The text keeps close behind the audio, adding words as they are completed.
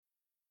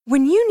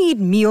When you need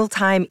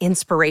mealtime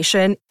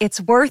inspiration,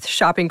 it's worth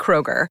shopping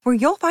Kroger, where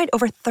you'll find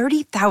over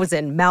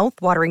 30,000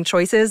 mouth-watering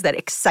choices that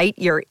excite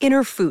your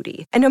inner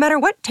foodie. And no matter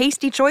what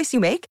tasty choice you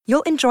make,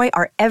 you'll enjoy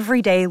our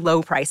everyday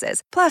low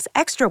prices, plus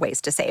extra ways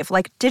to save,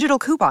 like digital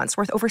coupons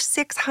worth over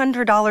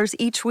 $600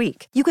 each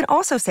week. You can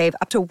also save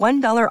up to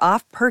 $1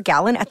 off per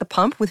gallon at the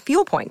pump with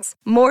fuel points.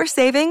 More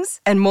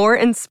savings and more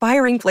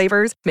inspiring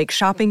flavors make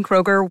shopping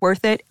Kroger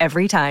worth it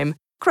every time.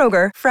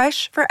 Kroger,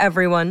 fresh for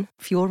everyone.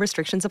 Fuel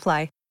restrictions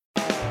apply.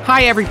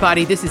 Hi,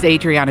 everybody. This is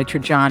Adriana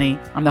Trajani.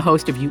 I'm the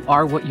host of You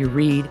Are What You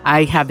Read.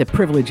 I have the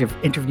privilege of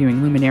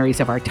interviewing luminaries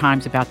of our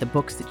times about the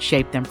books that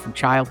shaped them from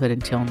childhood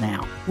until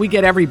now. We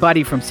get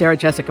everybody from Sarah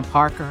Jessica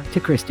Parker to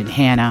Kristen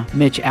Hanna,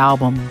 Mitch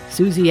Albom,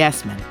 Susie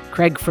Essman,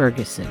 Craig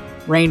Ferguson,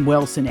 Rainn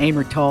Wilson,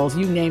 Amor Tolls,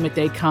 you name it,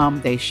 they come,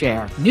 they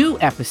share. New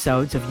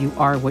episodes of You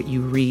Are What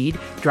You Read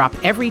drop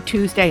every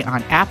Tuesday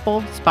on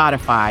Apple,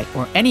 Spotify,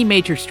 or any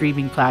major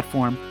streaming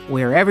platform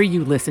wherever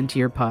you listen to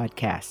your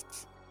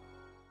podcasts.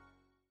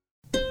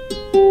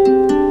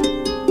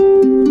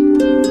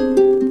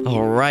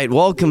 All right,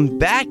 welcome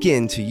back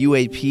into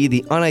UAP,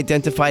 the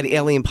Unidentified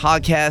Alien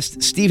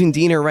Podcast. Stephen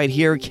Diener right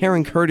here,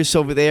 Karen Curtis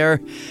over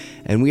there,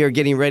 and we are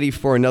getting ready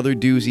for another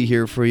doozy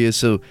here for you.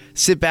 So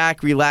sit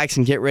back, relax,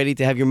 and get ready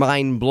to have your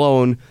mind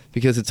blown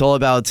because it's all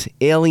about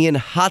alien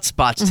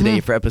hotspots today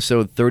for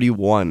episode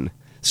 31.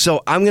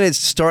 So I'm going to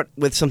start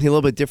with something a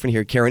little bit different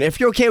here, Karen. If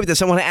you're okay with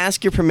this, I want to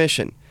ask your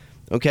permission,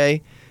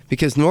 okay?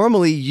 Because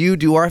normally you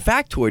do our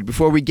factoid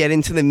before we get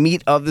into the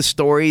meat of the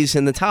stories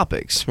and the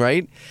topics,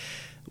 right?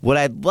 What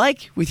I'd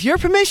like, with your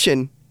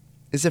permission,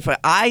 is if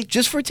I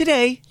just for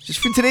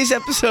today's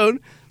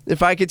episode,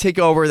 if I could take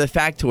over the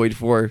factoid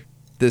for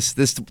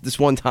this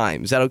one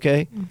time. Is that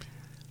okay?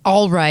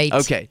 All right.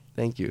 Okay,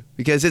 thank you.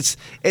 Because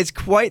it's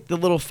quite the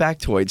little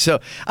factoid.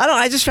 So,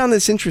 I just found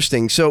this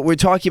interesting. So, we're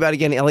talking about,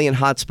 again, alien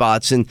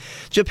hotspots. And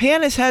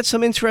Japan has had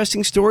some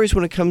interesting stories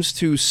when it comes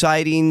to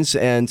sightings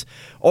and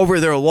over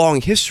their long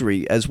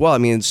history as well. I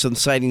mean, some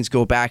sightings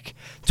go back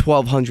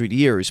 1,200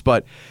 years.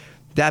 But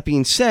that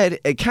being said,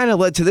 it kind of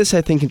led to this,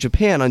 I think, in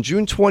Japan. On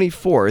June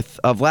 24th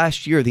of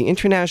last year, the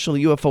International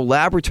UFO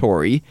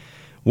Laboratory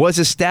was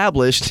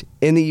established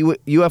in the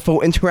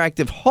UFO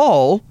Interactive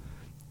Hall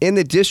in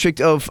the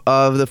district of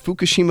the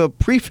Fukushima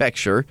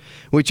Prefecture,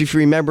 which, if you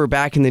remember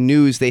back in the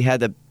news, they had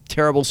the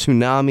terrible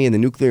tsunami and the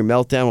nuclear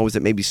meltdown, what was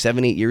it, maybe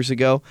 7-8 years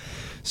ago?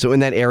 So in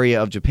that area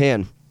of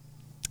Japan.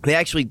 They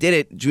actually did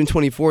it. June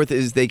 24th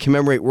is they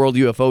commemorate World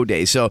UFO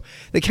Day. So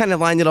they kind of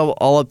lined it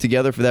all up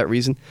together for that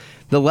reason.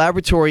 The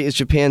laboratory is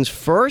Japan's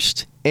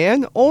first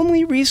and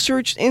only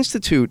research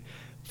institute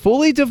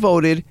fully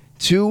devoted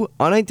to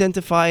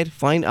unidentified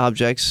flying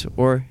objects,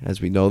 or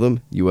as we know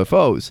them,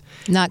 UFOs.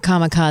 Not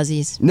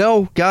kamikazes.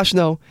 No, gosh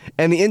no.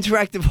 And the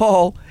interactive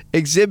hall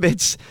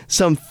exhibits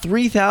some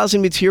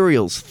 3,000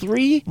 materials.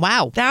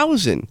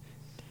 3,000.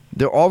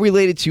 They're all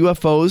related to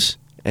UFOs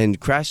and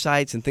crash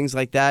sites and things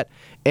like that.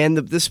 And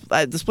this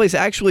place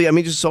actually,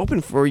 just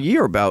open for a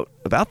year about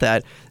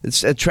that.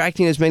 It's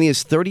attracting as many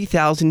as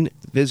 30,000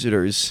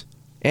 visitors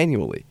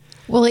annually.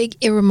 Well,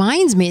 it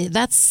reminds me,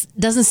 that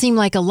doesn't seem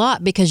like a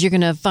lot because you're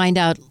going to find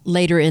out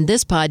later in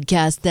this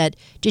podcast that,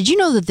 did you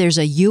know that there's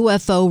a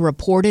UFO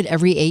reported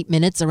every 8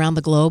 minutes around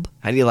the globe?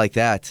 How do you like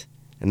that?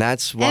 And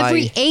that's why...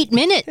 Every 8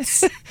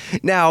 minutes.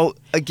 Now,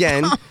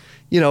 again...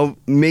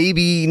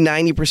 maybe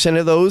 90%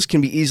 of those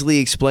can be easily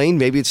explained.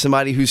 Maybe it's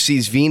somebody who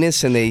sees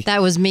Venus and they...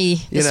 That was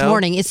me this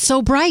morning. It's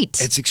so bright.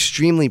 It's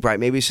extremely bright.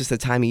 Maybe it's just the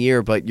time of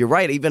year, but you're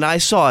right. Even I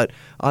saw it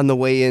on the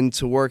way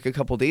into work a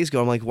couple days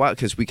ago. I'm like, wow,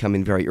 because we come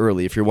in very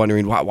early. If you're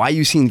wondering, why are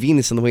you seeing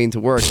Venus on the way into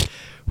work?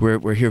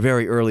 We're here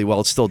very early while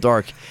it's still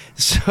dark.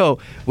 So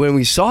when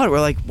we saw it, we're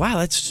like, wow,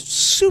 that's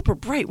super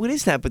bright. What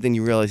is that? But then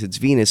you realize it's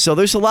Venus. So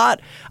there's a lot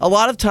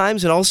of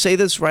times, and I'll say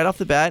this right off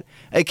the bat,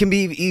 it can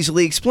be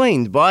easily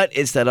explained, but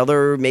it's that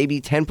other maybe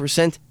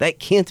 10% that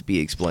can't be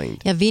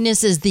explained. Yeah,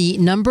 Venus is the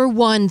number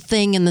one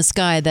thing in the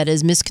sky that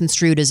is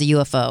misconstrued as a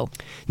UFO.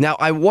 Now,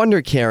 I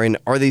wonder, Karen,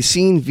 are they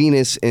seeing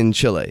Venus in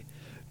Chile?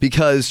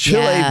 Because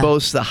Chile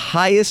boasts the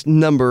highest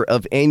number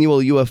of annual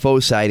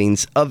UFO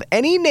sightings of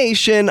any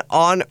nation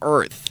on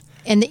Earth.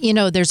 And,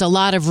 there's a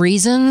lot of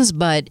reasons,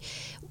 but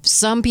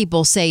some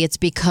people say it's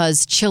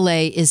because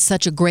Chile is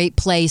such a great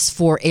place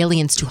for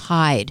aliens to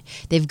hide.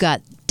 They've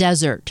got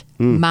desert,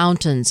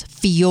 mountains,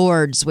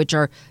 fjords, which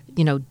are,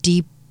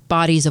 deep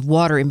bodies of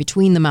water in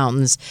between the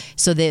mountains,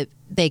 so that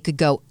they could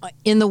go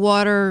in the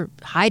water,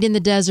 hide in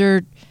the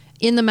desert,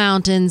 in the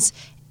mountains.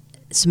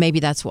 So maybe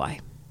that's why.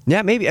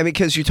 Yeah, maybe.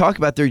 Because you talk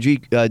about their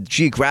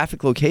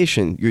geographic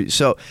location.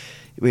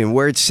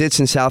 Where it sits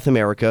in South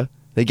America,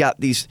 they got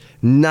these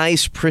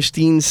nice,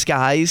 pristine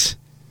skies.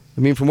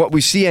 From what we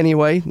see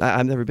anyway.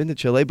 I've never been to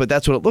Chile, but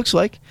that's what it looks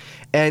like.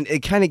 And it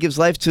kind of gives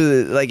life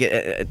to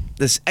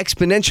this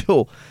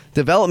exponential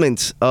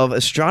development of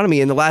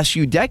astronomy in the last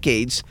few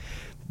decades,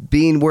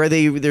 being where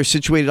they're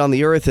situated on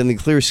the Earth and the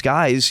clear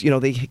skies.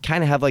 They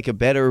kind of have like a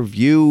better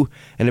view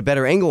and a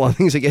better angle on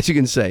things, I guess you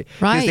can say.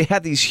 Right. Because they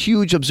have these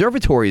huge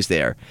observatories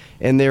there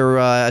and their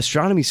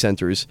astronomy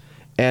centers.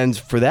 And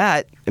for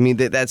that, I mean,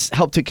 that's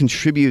helped to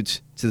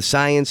contribute to the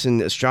science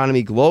and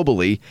astronomy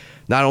globally,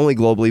 not only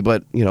globally,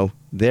 but,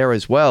 there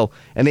as well.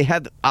 And they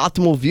had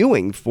optimal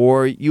viewing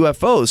for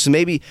UFOs. So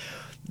maybe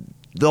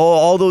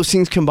all those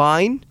things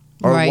combined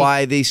are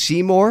why they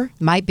see more.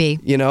 Might be.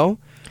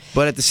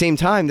 But at the same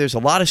time, there's a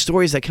lot of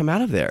stories that come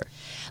out of there.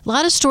 A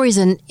lot of stories,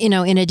 and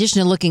in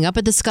addition to looking up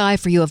at the sky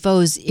for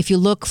UFOs, if you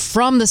look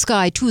from the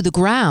sky to the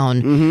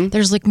ground,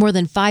 there's like more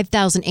than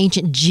 5,000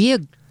 ancient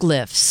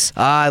geoglyphs.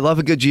 I love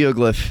a good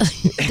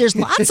geoglyph. There's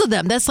lots of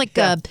them. That's like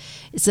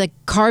it's like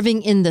carved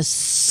in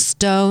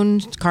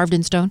stone,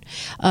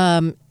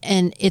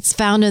 and it's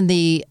found in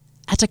the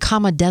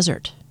Atacama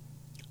Desert.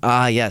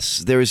 Yes.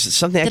 There's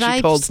something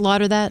actually called... Did I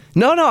slaughter that?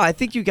 No, I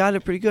think you got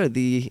it pretty good.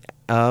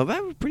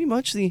 Pretty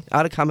much the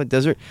Atacama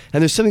Desert.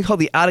 And there's something called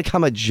the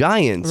Atacama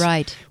Giants.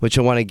 Right. Which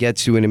I want to get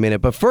to in a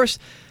minute. But first,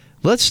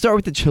 let's start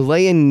with the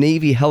Chilean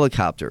Navy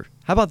helicopter.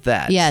 How about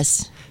that?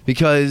 Yes.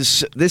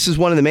 Because this is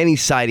one of the many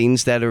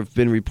sightings that have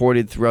been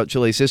reported throughout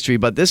Chile's history,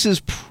 but this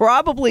is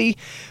probably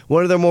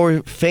one of their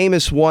more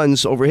famous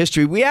ones over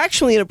history. We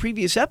actually, in a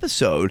previous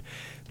episode,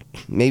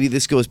 maybe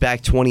this goes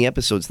back 20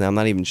 episodes now, I'm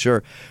not even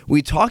sure,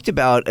 we talked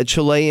about a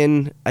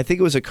Chilean, I think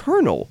it was a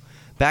colonel,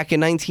 back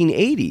in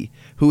 1980,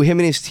 who him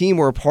and his team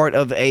were a part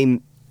of a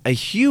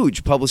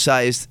huge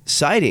publicized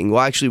sighting.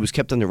 Well, actually, it was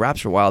kept under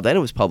wraps for a while, then it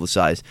was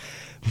publicized.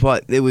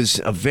 But it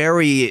was a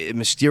very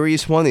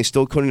mysterious one. They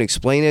still couldn't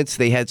explain it.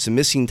 They had some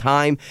missing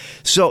time.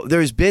 So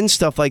there's been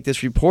stuff like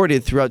this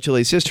reported throughout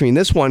Chile's history. And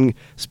this one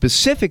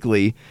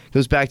specifically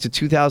goes back to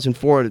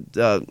 2004,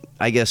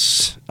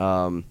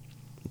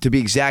 to be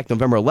exact,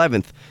 November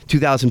 11th,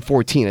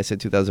 2014. I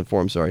said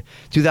 2004, I'm sorry.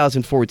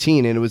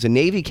 2014, and it was a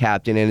Navy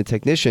captain and a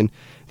technician.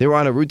 They were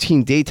on a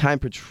routine daytime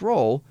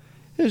patrol.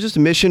 It was just a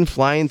mission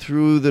flying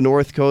through the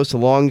north coast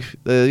along,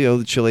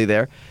 the Chile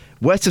there,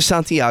 west of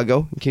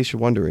Santiago, in case you're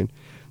wondering.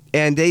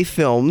 And they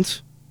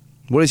filmed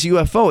what is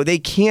UFO. They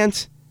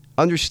can't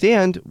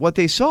understand what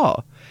they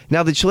saw.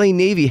 Now, the Chilean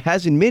Navy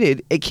has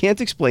admitted it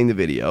can't explain the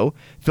video,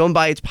 filmed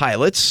by its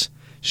pilots,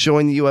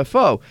 showing the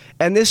UFO.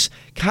 And this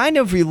kind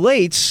of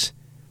relates,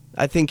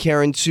 I think,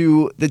 Karen,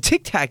 to the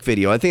Tic Tac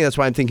video. I think that's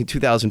why I'm thinking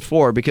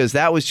 2004, because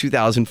that was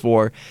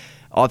 2004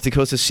 off the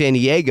coast of San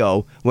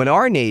Diego when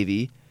our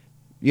Navy,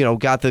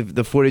 got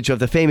the footage of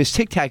the famous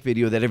Tic Tac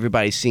video that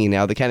everybody's seen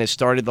now that kind of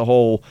started the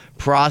whole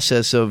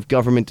process of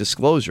government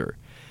disclosure.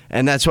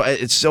 And that's why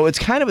it's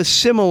kind of a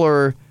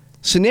similar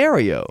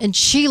scenario. And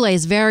Chile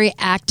is very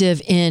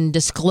active in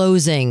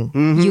disclosing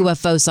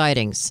UFO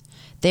sightings.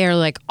 They're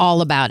like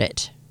all about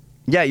it.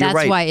 Yeah, you're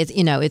right. That's why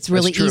it's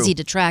really easy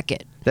to track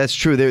it. That's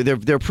true.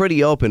 They're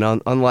pretty open,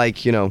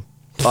 unlike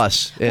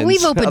us. And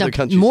we've opened up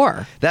countries.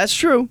 more. That's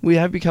true. We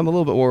have become a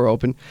little bit more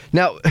open.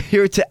 Now,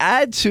 here to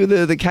add to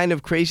the kind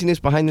of craziness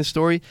behind this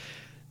story,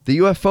 the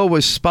UFO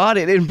was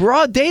spotted in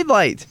broad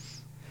daylight,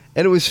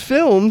 and it was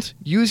filmed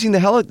using the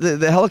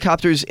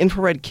helicopter's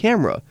infrared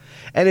camera.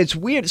 And it's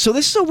weird. So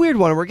this is a weird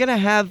one. We're going to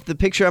have the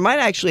picture. I might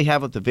actually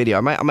have up the video.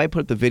 I might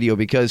put up the video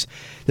because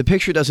the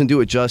picture doesn't do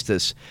it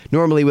justice.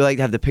 Normally, we like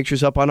to have the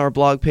pictures up on our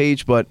blog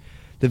page, but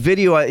the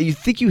video, you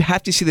think you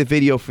have to see the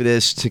video for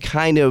this to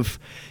kind of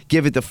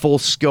give it the full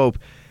scope.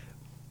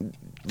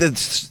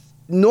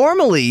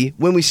 Normally,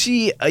 when we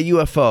see a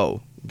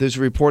UFO, there's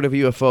a report of a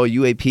UFO,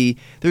 UAP,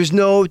 there's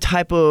no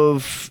type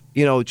of,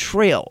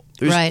 trail.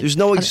 There's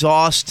no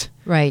exhaust.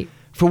 Right.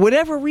 For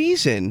whatever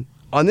reason,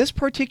 on this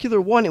particular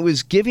one, it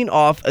was giving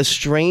off a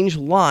strange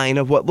line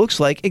of what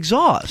looks like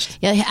exhaust.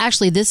 Yeah,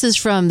 actually, this is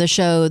from the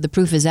show The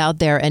Proof is Out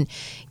There. And,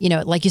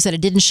 like you said, it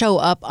didn't show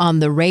up on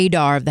the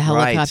radar of the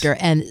helicopter.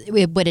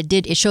 Right. But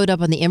it showed up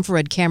on the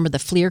infrared camera, the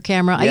FLIR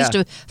camera. I used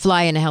to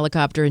fly in a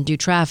helicopter and do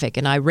traffic,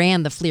 and I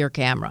ran the FLIR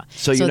camera.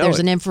 So there's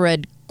an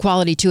infrared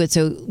quality to it,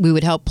 so we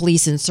would help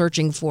police in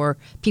searching for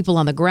people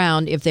on the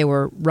ground. If they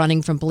were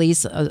running from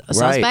police, a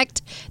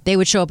suspect, they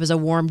would show up as a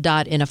warm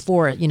dot in a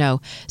forest,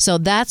 So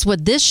that's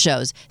what this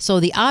shows.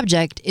 So the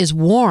object is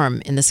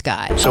warm in the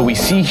sky. So we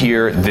see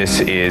here,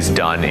 this is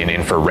done in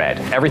infrared.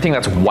 Everything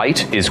that's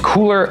white is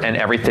cooler, and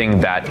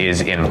everything that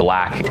is in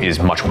black is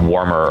much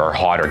warmer or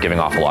hotter, giving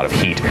off a lot of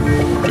heat.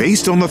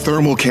 Based on the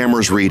thermal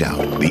camera's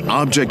readout, the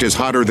object is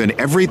hotter than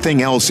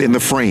everything else in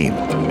the frame,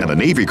 and the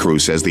Navy crew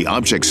says the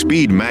object's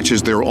speed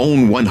matches their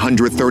own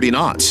 130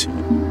 knots.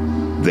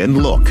 Then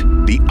look,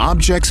 the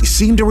objects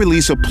seem to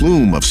release a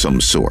plume of some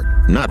sort,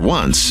 not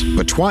once,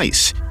 but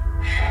twice.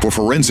 For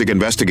forensic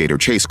investigator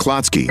Chase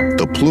Klotsky,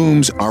 the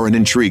plumes are an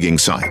intriguing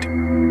sight.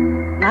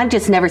 I've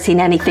just never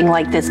seen anything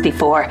like this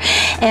before.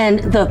 And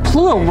the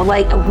plume,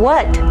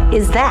 what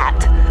is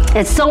that?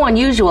 It's so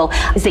unusual.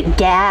 Is it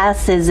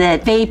gas? Is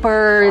it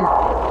vapor?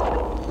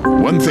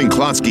 One thing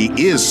Klotsky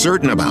is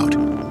certain about: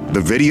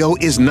 the video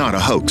is not a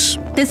hoax.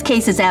 This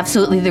case is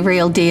absolutely the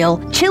real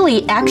deal.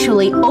 Chile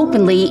actually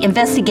openly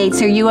investigates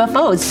their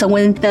UFOs. So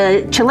when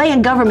the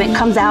Chilean government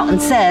comes out and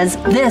says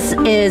this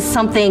is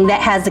something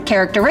that has the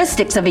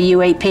characteristics of a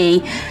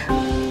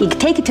UAP, you can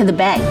take it to the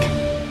bank.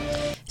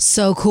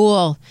 So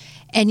cool.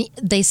 And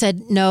they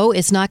said, no,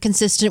 it's not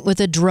consistent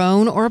with a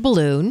drone or a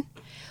balloon.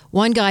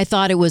 One guy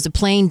thought it was a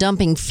plane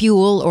dumping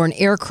fuel or an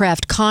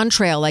aircraft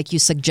contrail, like you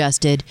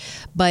suggested,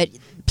 but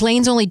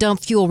planes only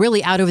dump fuel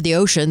really out over the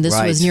ocean. This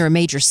was near a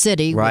major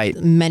city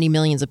with many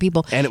millions of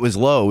people. And it was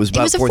low. It was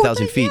about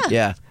 4,000 feet.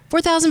 Yeah.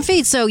 4,000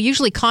 feet. So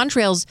usually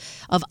contrails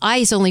of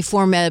ice only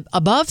form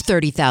above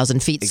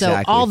 30,000 feet.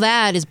 Exactly. So all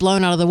that is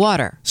blown out of the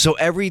water. So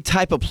every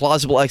type of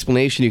plausible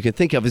explanation you can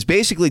think of is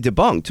basically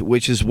debunked,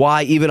 which is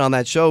why even on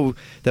that show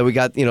that we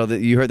got,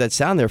 that you heard that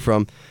sound there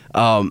from,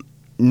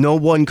 no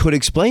one could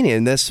explain it.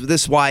 And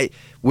this why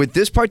with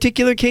this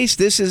particular case,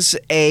 this is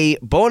a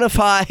bona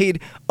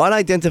fide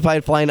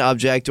unidentified flying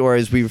object, or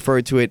as we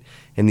refer to it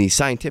in the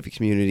scientific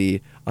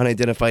community,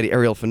 unidentified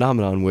aerial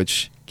phenomenon,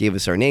 which gave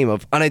us our name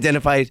of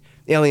Unidentified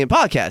Alien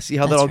Podcast. See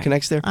how that all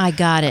connects there? I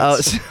got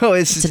it. So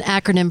it's an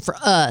acronym for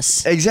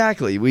us.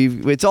 Exactly.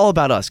 It's all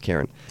about us,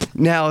 Karen.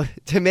 Now,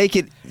 to make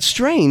it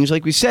strange,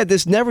 like we said,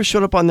 this never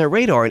showed up on their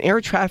radar, and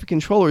air traffic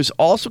controllers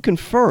also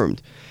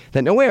confirmed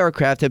that no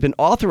aircraft had been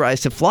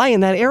authorized to fly in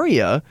that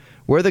area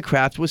where the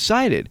craft was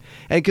sighted.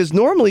 And because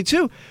normally,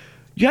 too,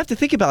 you have to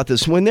think about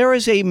this. When there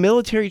is a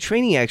military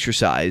training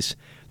exercise,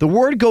 the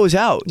word goes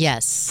out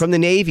from the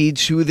Navy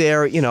to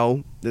their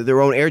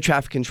own air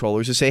traffic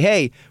controllers to say,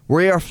 hey,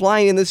 we are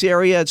flying in this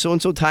area at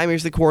so-and-so time.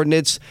 Here's the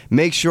coordinates.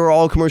 Make sure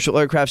all commercial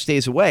aircraft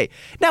stays away.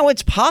 Now,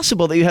 it's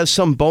possible that you have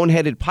some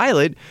boneheaded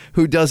pilot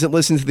who doesn't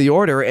listen to the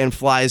order and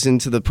flies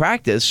into the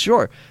practice.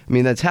 Sure. I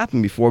mean, that's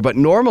happened before. But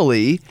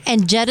normally...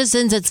 And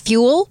jettisons its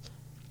fuel?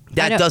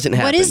 That doesn't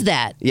happen. What is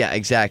that? Yeah,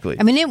 exactly.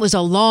 I mean, it was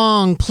a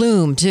long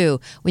plume, too.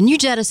 When you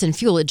jettison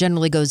fuel, it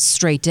generally goes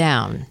straight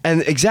down.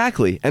 And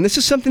exactly. And this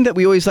is something that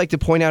we always like to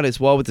point out as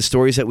well with the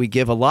stories that we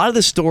give. A lot of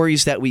the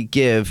stories that we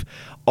give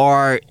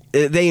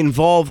they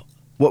involve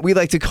what we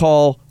like to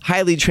call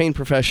highly trained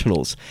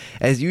professionals.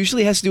 As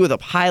usually has to do with a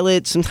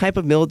pilot, some type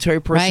of military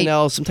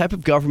personnel, some type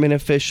of government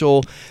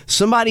official,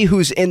 somebody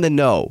who's in the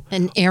know.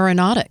 And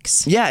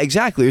aeronautics. Yeah,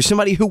 exactly. Or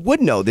somebody who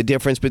would know the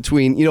difference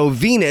between,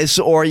 Venus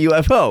or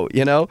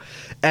UFO,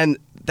 And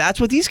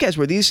that's what these guys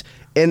were. These,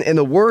 in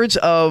the words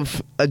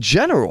of a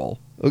general,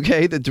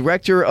 okay, the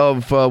director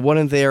of one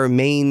of their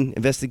main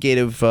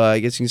investigative, I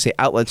guess you can say,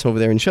 outlets over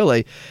there in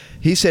Chile,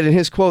 he said in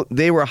his quote,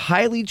 they were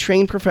highly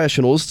trained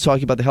professionals,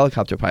 talking about the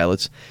helicopter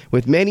pilots,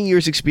 with many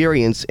years'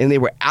 experience, and they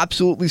were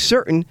absolutely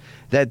certain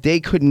that they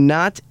could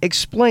not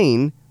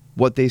explain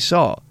what they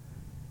saw.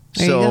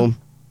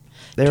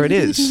 There it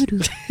is.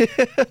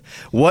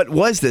 What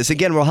was this?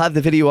 Again, we'll have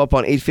the video up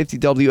on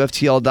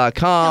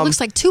 850WFTL.com. It looks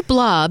like two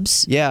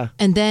blobs. Yeah.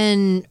 And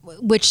then,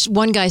 which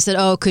one guy said,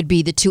 it could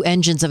be the two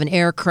engines of an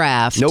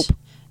aircraft. Nope.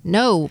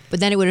 No,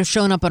 but then it would have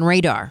shown up on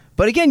radar.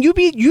 But again, you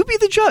be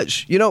the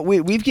judge.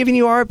 We've given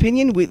you our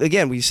opinion.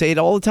 We say it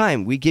all the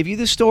time. We give you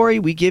the story.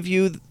 We give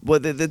you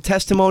the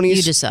testimonies.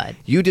 You decide.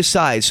 You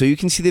decide. So you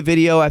can see the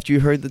video after you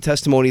heard the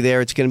testimony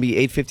there. It's going to be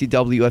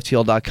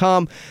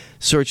 850WFTL.com.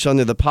 Search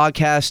under the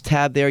podcast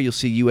tab there. You'll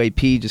see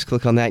UAP. Just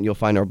click on that and you'll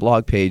find our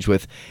blog page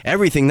with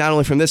everything, not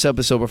only from this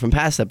episode, but from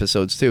past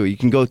episodes too. You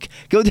can go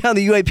down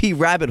the UAP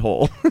rabbit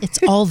hole. It's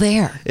all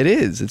there. It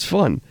is. It's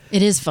fun.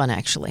 It is fun,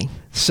 actually.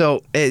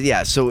 So,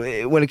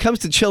 when it comes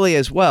to Chile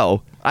as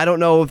well, I don't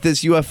know if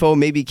this UFO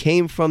maybe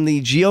came from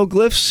the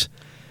geoglyphs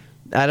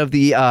out of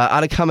the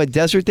Atacama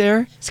Desert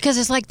there. It's because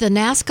it's like the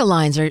Nazca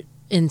lines are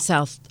in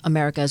South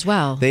America as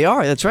well. They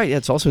are. That's right. Yeah,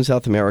 it's also in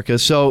South America.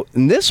 So,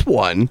 in this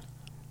one,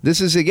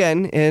 this is,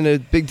 again, in a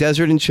big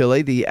desert in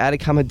Chile, the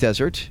Atacama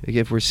Desert.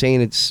 Again, if we're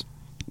saying it's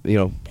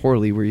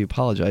poorly, we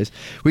apologize.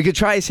 We could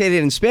try to say it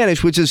in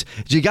Spanish, which is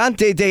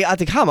Gigante de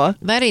Atacama.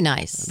 Very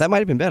nice. That might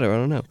have been better. I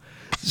don't know.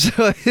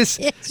 So it's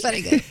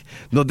very good.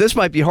 No, this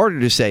might be harder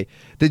to say.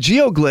 The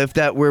geoglyph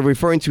that we're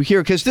referring to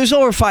here, because there's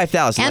over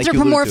 5,000.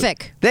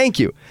 Anthropomorphic. Thank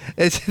you.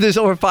 There's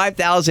over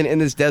 5,000 in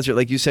this desert,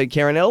 like you said,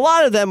 Karen. And a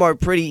lot of them are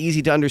pretty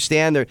easy to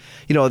understand.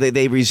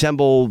 They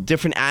resemble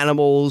different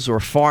animals or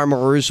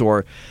farmers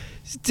or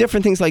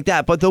different things like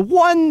that. But the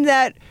one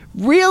that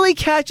really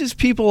catches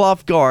people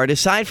off guard,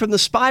 aside from the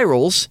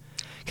spirals,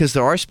 because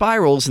there are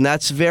spirals, and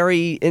that's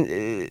very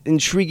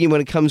intriguing when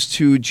it comes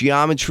to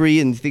geometry,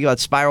 and you think about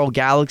spiral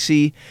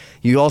galaxy.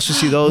 You also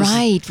see those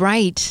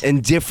right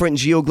in different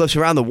geoglyphs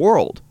around the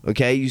world.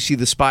 Okay, you see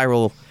the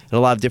spiral in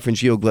a lot of different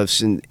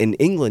geoglyphs in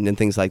England and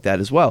things like that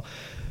as well.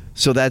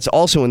 So that's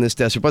also in this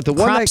desert. But the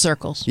one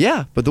circles.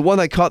 Yeah, but the one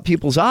that caught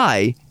people's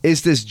eye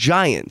is this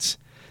giant.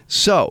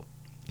 So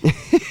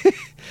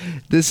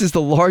this is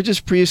the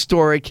largest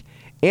prehistoric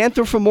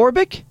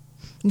anthropomorphic.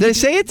 Did I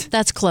say it?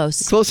 That's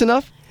close. Close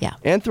enough? Yeah.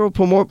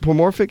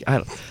 Anthropomorphic? I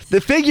don't know.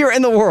 The figure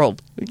in the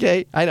world.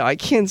 Okay? I know. I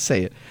can't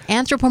say it.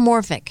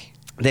 Anthropomorphic.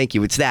 Thank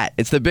you. It's that.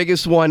 It's the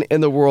biggest one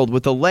in the world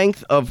with a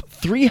length of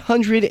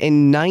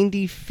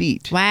 390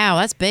 feet. Wow,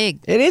 that's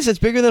big. It is. It's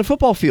bigger than a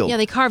football field. Yeah,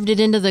 they carved it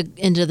into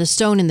the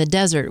stone in the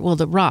desert. Well,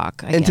 the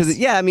rock, I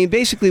guess.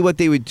 Basically what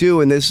they would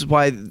do, and this is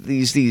why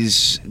these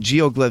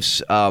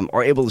geoglyphs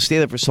are able to stay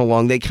there for so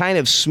long, they kind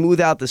of smooth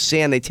out the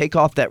sand. They take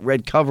off that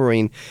red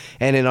covering,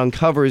 and it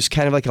uncovers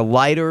kind of like a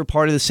lighter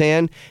part of the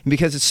sand. And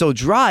because it's so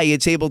dry,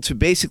 it's able to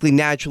basically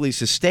naturally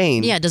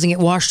sustain. Yeah, it doesn't get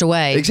washed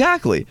away.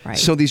 Exactly. Right.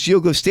 So these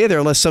geoglyphs stay there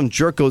unless some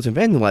jerk goes and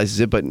vandalizes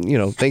it, but,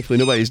 thankfully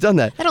nobody's done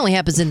that. That only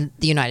happens in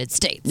the United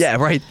States. Yeah,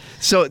 right.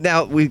 So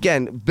now,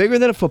 again, bigger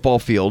than a football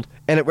field,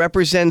 and it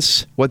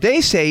represents what they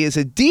say is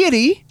a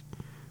deity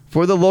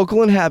for the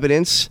local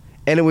inhabitants,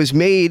 and it was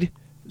made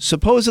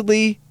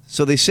supposedly,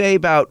 so they say,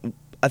 about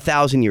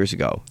 1,000 years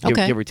ago,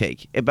 give or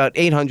take, about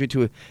 600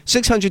 to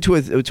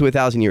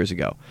 1,000 years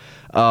ago,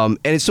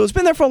 and so it's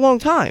been there for a long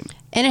time,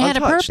 and it had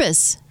a untouched.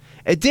 purpose.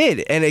 It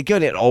did, and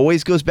again, it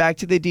always goes back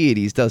to the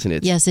deities, doesn't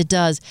it? Yes, it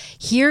does.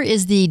 Here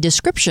is the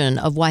description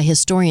of why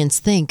historians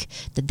think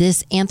that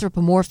this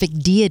anthropomorphic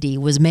deity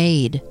was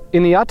made.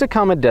 In the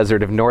Atacama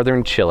Desert of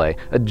northern Chile,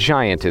 a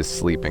giant is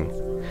sleeping.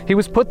 He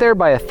was put there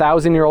by a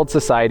 1,000-year-old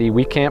society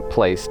we can't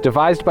place,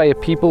 devised by a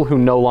people who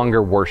no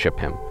longer worship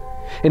him.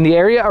 In the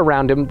area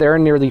around him, there are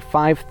nearly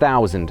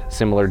 5,000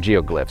 similar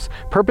geoglyphs,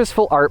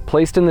 purposeful art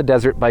placed in the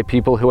desert by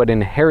people who had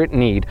inherent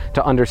need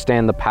to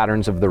understand the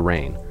patterns of the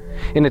rain.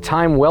 In a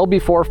time well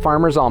before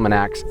farmers'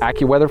 almanacs,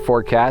 AccuWeather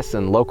forecasts,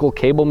 and local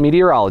cable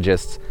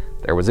meteorologists,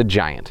 there was a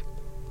giant.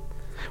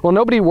 While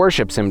nobody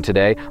worships him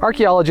today,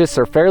 archaeologists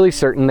are fairly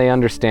certain they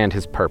understand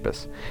his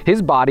purpose.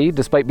 His body,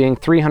 despite being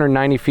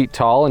 390 feet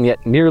tall and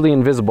yet nearly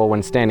invisible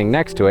when standing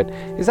next to it,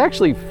 is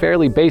actually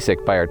fairly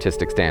basic by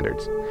artistic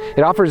standards.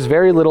 It offers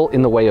very little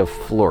in the way of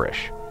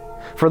flourish.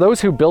 For those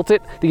who built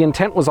it, the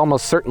intent was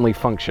almost certainly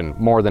function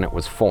more than it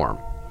was form.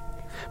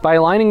 By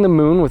aligning the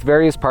moon with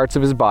various parts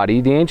of his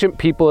body, the ancient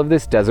people of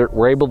this desert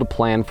were able to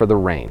plan for the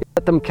rain. It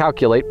let them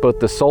calculate both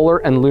the solar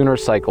and lunar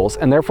cycles,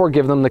 and therefore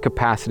give them the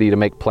capacity to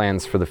make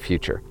plans for the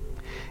future.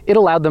 It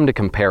allowed them to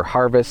compare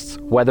harvests,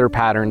 weather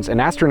patterns, and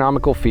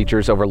astronomical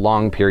features over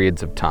long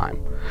periods of time.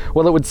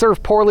 While it would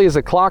serve poorly as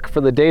a clock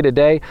for the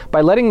day-to-day,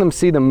 by letting them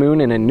see the moon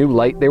in a new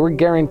light, they were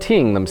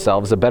guaranteeing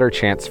themselves a better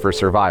chance for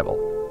survival.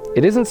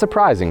 It isn't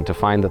surprising to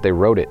find that they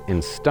wrote it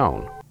in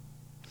stone.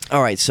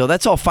 All right, so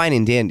that's all fine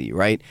and dandy,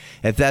 right?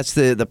 If that's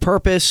the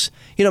purpose,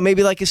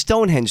 maybe like a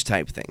Stonehenge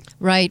type thing.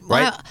 Right.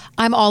 Well,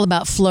 I'm all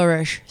about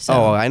flourish. So.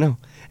 Oh, I know.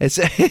 It's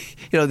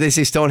they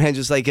say Stonehenge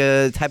is like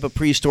a type of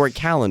prehistoric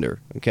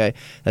calendar, okay?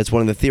 That's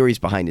one of the theories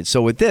behind it.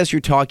 So with this,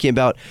 you're talking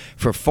about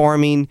for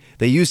farming,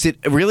 they used it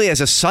really as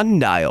a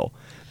sundial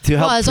to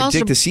help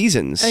predict the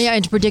seasons. Yeah,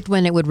 and to predict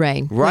when it would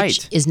rain, right.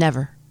 Which is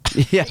never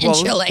in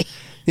Chile.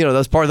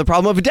 That's part of the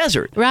problem of a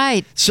desert.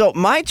 Right. So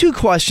my two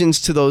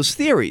questions to those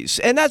theories,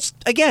 and that's,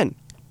 again,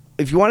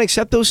 if you want to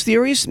accept those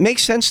theories,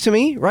 makes sense to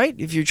me, right?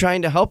 If you're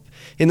trying to help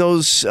in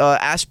those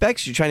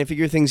aspects, you're trying to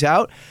figure things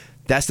out,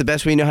 that's the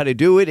best way you know how to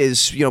do it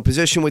is,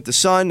 position with the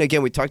sun.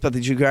 Again, we talked about the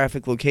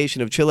geographic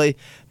location of Chile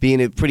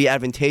being pretty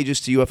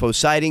advantageous to UFO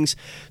sightings.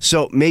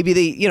 So maybe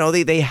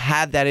they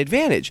have that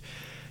advantage.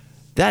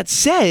 That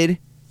said,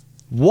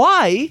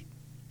 why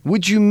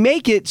would you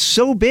make it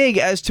so big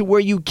as to where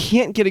you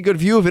can't get a good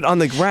view of it on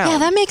the ground? Yeah,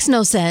 that makes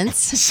no sense.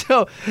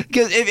 So,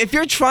 because if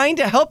you're trying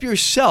to help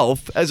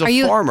yourself as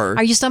a farmer...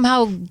 Are you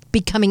somehow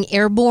becoming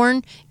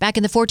airborne back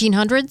in the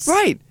 1400s?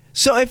 Right.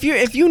 So if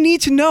you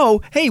need to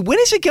know, hey, when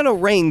is it going to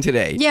rain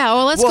today? Yeah,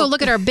 well, let's go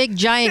look at our big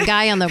giant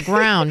guy on the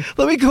ground.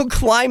 Let me go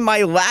climb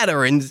my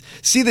ladder and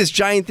see this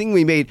giant thing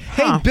we made.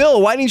 Hey,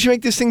 Bill, why didn't you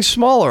make this thing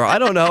smaller? I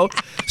don't know.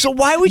 So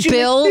why would you...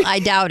 Bill? I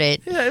doubt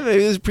it. Yeah,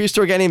 there's a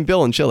prehistoric guy named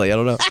Bill in Chile. I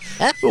don't know.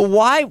 But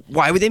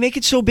why would they make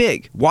it so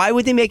big? Why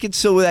would they make it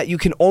so that you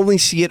can only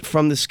see it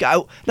from the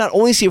sky? Not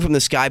only see it from the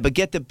sky, but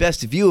get the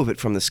best view of it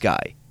from the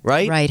sky,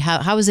 right? Right.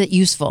 How is it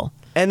useful?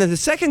 And then the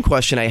second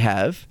question I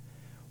have...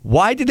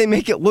 Why did they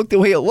make it look the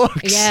way it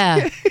looks?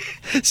 Yeah.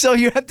 So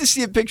you have to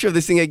see a picture of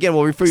this thing again.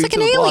 We'll refer you to the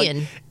blog. It's like an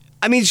alien.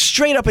 I mean,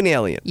 straight up an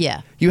alien. Yeah.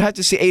 You have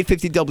to see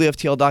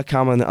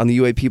 850WFTL.com on the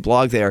UAP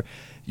blog there.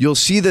 You'll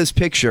see this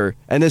picture,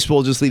 and this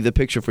will just leave the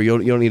picture for you.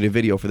 You don't need a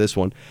video for this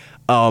one.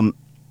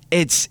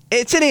 It's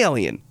an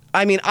alien.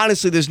 I mean,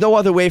 honestly, there's no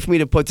other way for me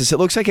to put this. It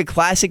looks like a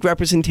classic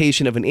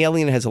representation of an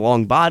alien. It has a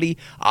long body.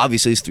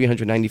 Obviously, it's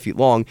 390 feet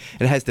long.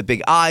 It has the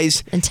big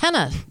eyes.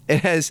 Antenna.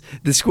 It has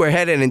the square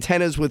head and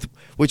antennas,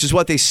 which is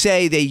what they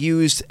say they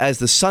used as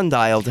the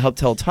sundial to help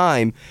tell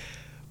time.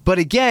 But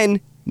again,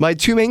 my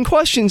two main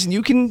questions, and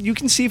you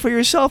can see for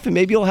yourself, and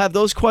maybe you'll have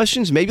those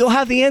questions. Maybe you'll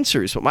have the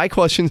answers. But my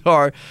questions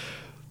are,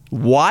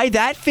 why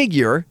that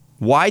figure?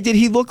 Why did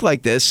he look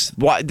like this?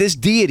 Why this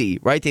deity,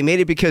 right? They made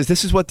it because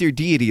this is what their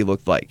deity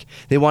looked like.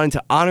 They wanted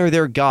to honor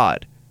their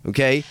god,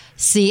 okay?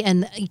 See,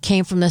 and it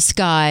came from the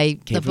sky,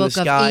 the book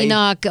of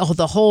Enoch,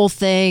 the whole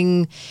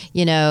thing,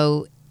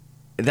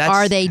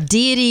 are they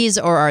deities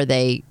or are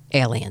they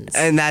aliens?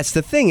 And that's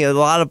the thing. In a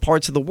lot of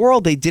parts of the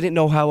world, they didn't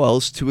know how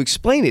else to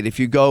explain it. If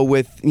you go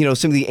with,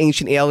 some of the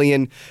ancient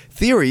alien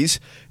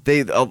theories,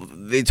 they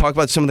talk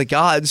about some of the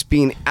gods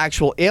being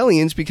actual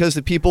aliens because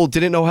the people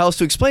didn't know how else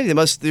to explain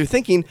it. They're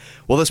thinking,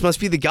 well, this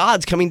must be the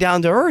gods coming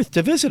down to Earth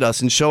to visit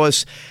us and show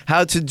us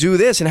how to do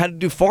this and how to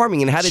do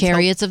farming and how to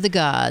chariots of the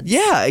gods.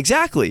 Yeah,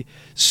 exactly.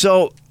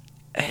 So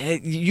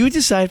you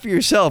decide for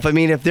yourself. I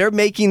mean, if they're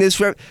making this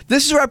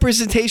is a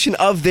representation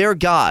of their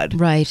god.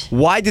 Right.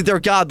 Why did their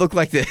god look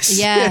like this?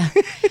 Yeah.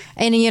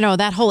 And,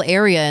 that whole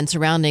area and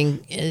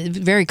surrounding,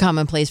 very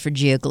commonplace for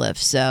geoglyphs.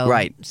 So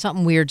Right.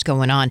 something weird's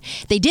going on.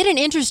 They did an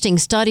interesting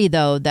study,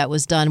 though, that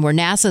was done where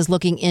NASA's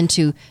looking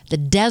into the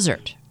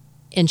desert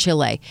in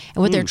Chile.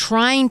 And what they're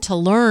trying to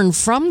learn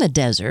from the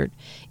desert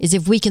is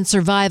if we can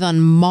survive on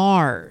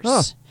Mars.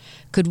 Huh.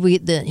 Could we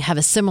have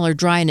a similar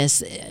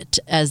dryness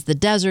as the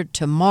desert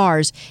to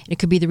Mars? And it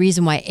could be the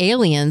reason why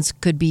aliens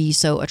could be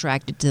so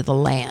attracted to the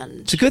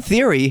land. It's a good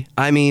theory.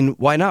 I mean,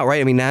 why not,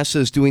 right? I mean, NASA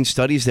is doing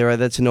studies there.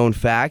 That's a known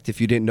fact.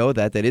 If you didn't know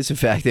that, that is a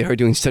fact. They are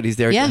doing studies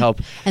there to help.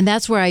 And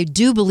that's where I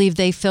do believe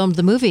they filmed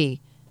the movie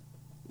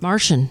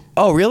Martian.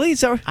 Oh, really?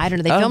 Is that I don't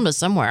know. They filmed it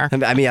somewhere.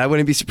 I mean, I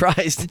wouldn't be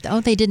surprised. Oh,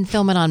 they didn't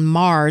film it on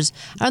Mars.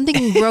 I don't think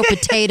you can grow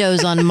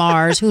potatoes on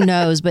Mars. Who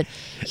knows? But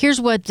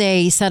here's what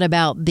they said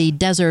about the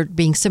desert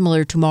being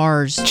similar to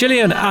Mars.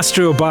 Chilean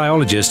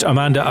astrobiologist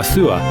Amanda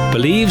Azua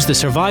believes the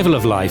survival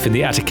of life in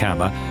the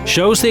Atacama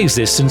shows the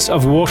existence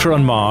of water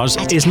on Mars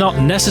is not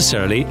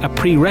necessarily a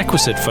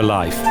prerequisite for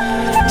life.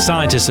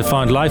 Scientists have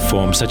found life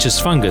forms such as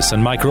fungus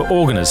and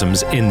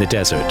microorganisms in the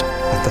desert.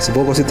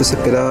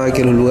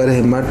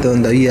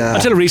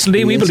 Until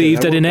recently, we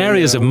believed that in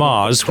areas of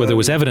Mars where there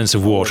was evidence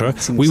of water,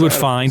 we would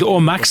find or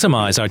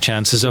maximize our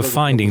chances of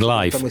finding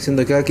life. What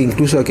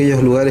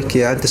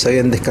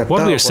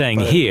we are saying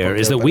here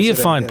is that we have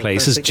found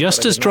places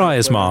just as dry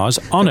as Mars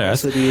on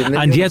Earth,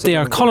 and yet they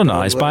are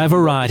colonized by a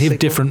variety of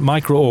different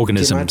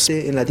microorganisms.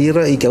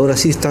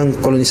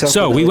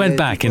 So we went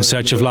back in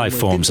search of life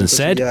forms and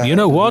said, you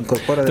know what?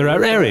 There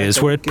are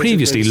areas where it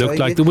previously looked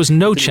like there was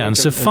no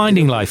chance of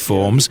finding life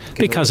forms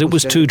because it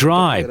was too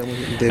dry.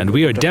 And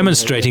we are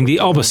demonstrating the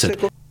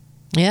opposite.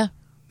 Yeah.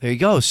 There you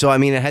go. So, I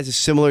mean, it has a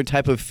similar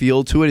type of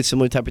feel to it, a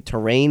similar type of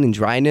terrain and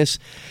dryness.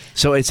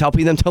 So it's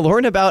helping them to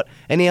learn about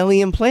an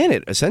alien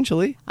planet,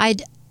 essentially.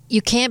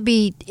 It can't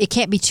be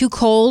too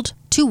cold,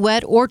 too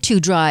wet, or too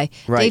dry.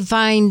 Right. They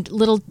find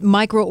little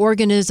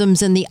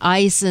microorganisms in the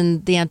ice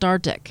in the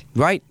Antarctic.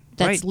 Right.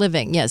 That's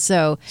living. Yeah.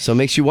 So it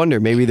makes you wonder.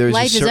 Maybe there's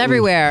life is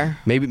everywhere.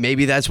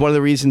 Maybe that's one of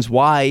the reasons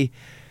why,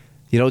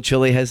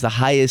 Chile has the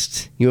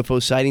highest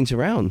UFO sightings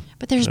around.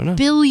 But there's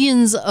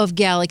billions of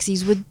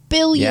galaxies with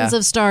billions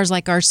of stars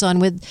like our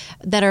sun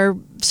that are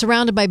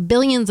surrounded by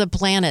billions of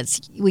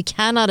planets. We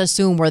cannot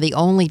assume we're the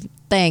only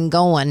thing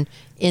going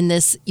in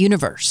this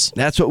universe.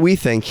 That's what we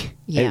think.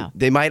 Yeah. And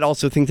they might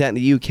also think that in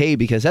the UK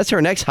because that's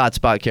our next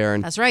hotspot, Karen.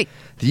 That's right.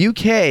 The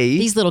UK.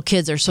 These little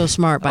kids are so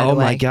smart, by the way.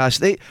 Oh my gosh.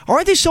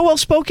 Aren't they so well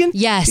spoken?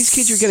 Yes. These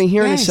kids you're getting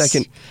here in a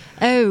second.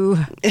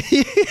 Oh.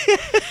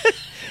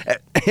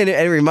 And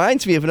it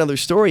reminds me of another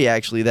story,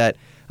 actually, that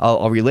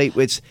I'll relate.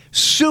 It's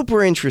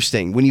super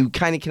interesting when you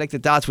kind of connect the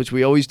dots, which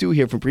we always do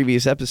here from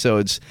previous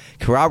episodes,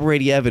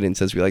 corroborating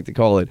evidence, as we like to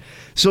call it.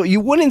 So you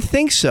wouldn't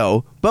think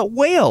so, but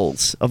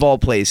Wales, of all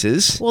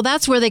places. Well,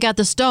 that's where they got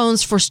the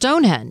stones for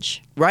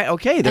Stonehenge. Right,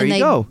 okay, there you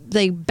go.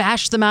 They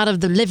bashed them out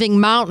of the living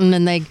mountain,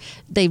 and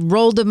they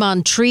rolled them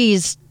on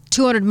trees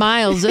 200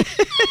 miles.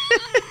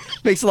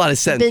 Makes a lot of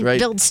sense, right?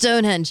 Built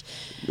Stonehenge.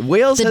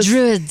 Wales has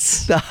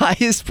Druids. The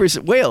highest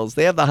Wales.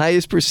 They have the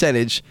highest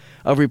percentage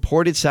of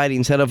reported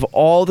sightings out of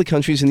all the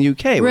countries in the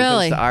UK. When it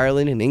comes to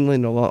Ireland and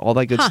England, all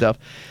that good stuff.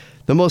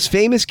 The most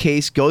famous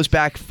case goes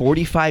back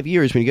 45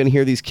 years when you're going to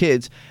hear these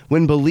kids.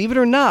 When, believe it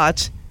or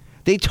not,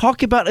 they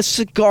talk about a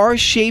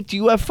cigar-shaped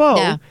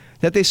UFO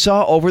that they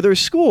saw over their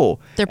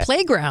school. Their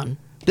playground.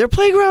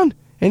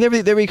 And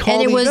they recall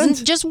and it the wasn't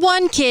event. just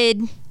one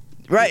kid.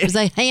 Right. It was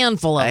a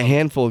handful of them. A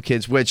handful of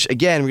kids, which,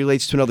 again,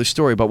 relates to another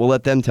story, but we'll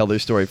let them tell their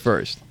story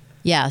first.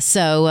 Yeah,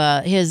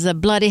 so here's a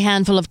bloody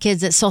handful of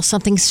kids that saw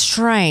something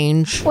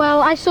strange.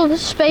 Well, I saw the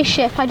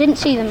spaceship. I didn't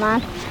see the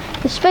man.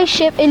 The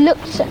spaceship, it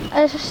looked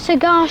a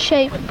cigar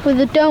shape with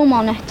a dome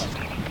on it.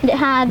 And it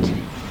had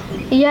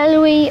a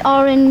yellowy,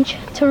 orange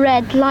to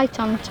red light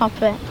on the top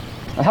of it.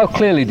 How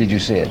clearly did you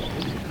see it?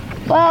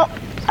 Well,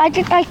 I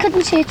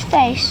couldn't see its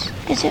face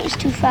because it was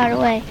too far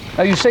away.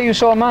 Oh, you say you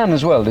saw a man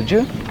as well, did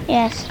you?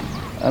 Yes.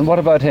 And what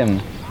about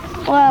him?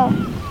 Well,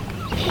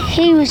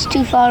 he was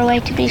too far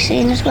away to be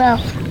seen as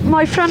well.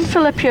 My friend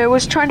Philip here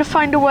was trying to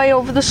find a way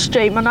over the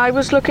stream, and I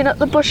was looking at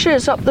the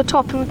bushes up the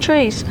top of the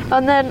trees.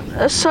 And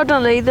then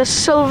suddenly this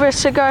silver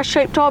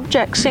cigar-shaped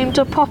object seemed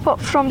to pop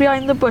up from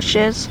behind the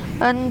bushes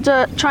and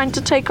trying to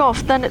take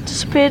off. Then it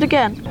disappeared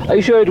again. Are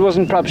you sure it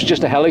wasn't perhaps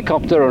just a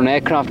helicopter or an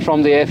aircraft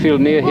from the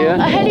airfield near here?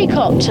 A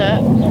helicopter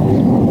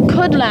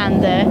could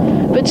land there,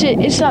 but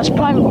that's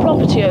private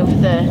property over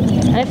there.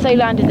 And if they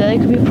landed there, they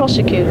could be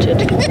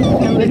prosecuted.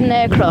 And with an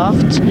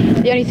aircraft,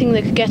 the only thing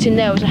they could get in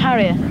there was a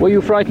Harrier. Were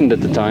you frightened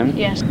at the time?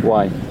 Yes.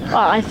 Why? Well,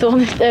 I thought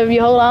there would be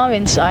a whole arm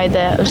inside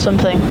there or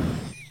something.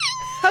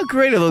 How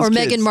great are those kids?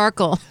 Or Meghan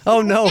Markle.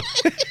 Oh, no.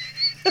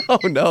 Oh,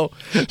 no.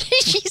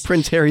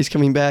 Prince Harry's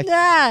coming back.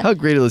 Yeah. How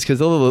great are those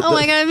kids? Oh,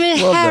 my God.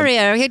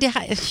 Harrier.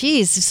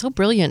 She's so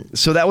brilliant.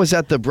 So that was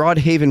at the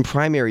Broadhaven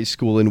Primary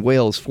School in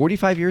Wales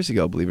 45 years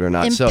ago, believe it or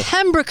not. In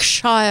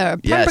Pembrokeshire.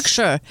 Yes.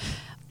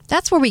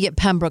 That's where we get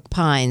Pembroke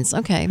pines.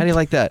 Okay. How do you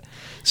like that?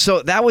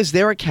 So that was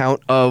their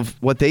account of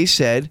what they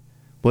said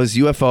was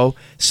UFO,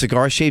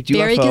 cigar-shaped UFO.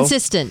 Very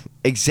consistent.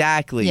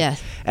 Exactly. Yeah.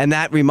 And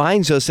that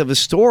reminds us of a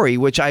story,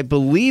 which I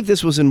believe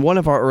this was in one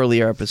of our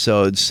earlier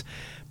episodes,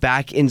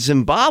 back in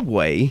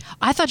Zimbabwe.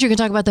 I thought you were going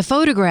to talk about the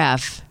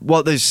photograph.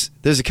 Well, there's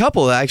a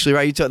couple, actually,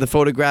 right? You took the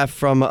photograph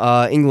from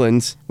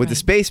England with the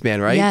spaceman,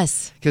 right?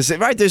 Yes. Because,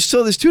 right, there's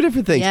two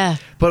different things. Yeah.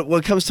 But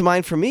what comes to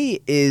mind for me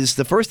is,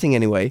 the first thing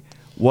anyway,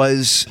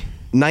 was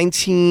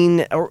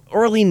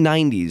early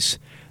 90s.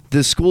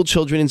 The school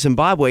children in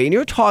Zimbabwe, and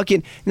you're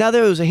talking, now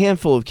there was a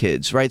handful of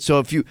kids, right? So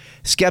if you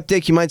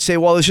skeptic, you might say,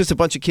 well, it's just a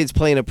bunch of kids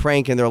playing a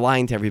prank and they're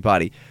lying to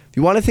everybody. If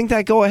you want to think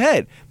that, go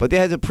ahead. But they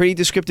had a pretty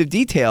descriptive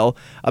detail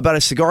about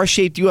a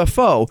cigar-shaped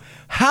UFO.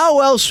 How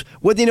else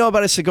would they know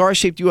about a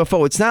cigar-shaped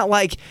UFO? It's not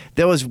like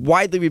that was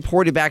widely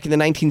reported back in the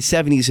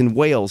 1970s in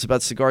Wales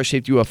about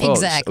cigar-shaped UFOs.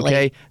 Exactly.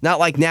 Okay? Not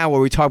like now where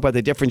we talk about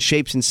the different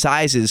shapes and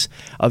sizes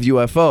of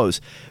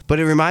UFOs. But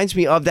it reminds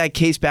me of that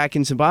case back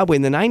in Zimbabwe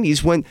in the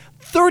 90s when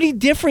 30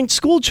 different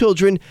school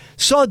children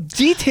saw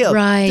detailed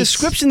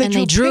description. They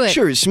drew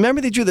pictures.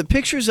 Remember, they drew the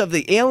pictures of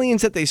the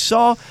aliens that they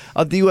saw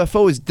of the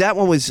UFOs. That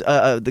one was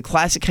the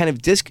classic kind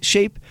of disc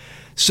shape.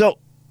 So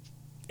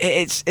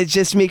it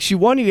just makes you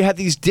wonder. You have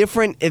these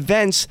different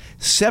events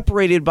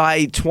separated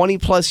by 20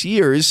 plus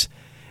years,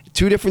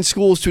 two different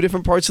schools, two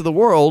different parts of the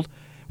world,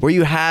 where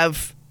you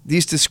have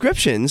these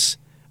descriptions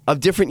of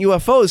different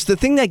UFOs. The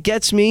thing that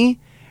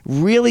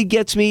really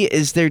gets me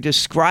is they're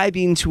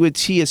describing to a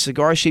T a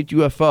cigar-shaped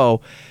UFO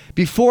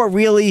before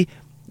really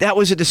that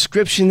was a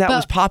description that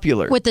was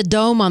popular. With the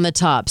dome on the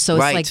top, so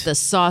it's like the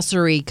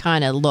saucery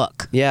kind of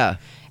look. Yeah.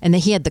 And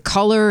he had the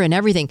color and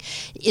everything.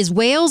 Is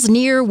Wales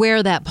near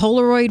where that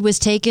Polaroid was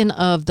taken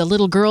of the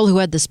little girl who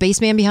had the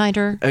spaceman behind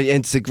her?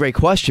 It's a great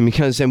question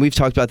because, and we've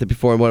talked about that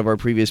before in one of our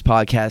previous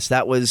podcasts,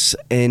 that was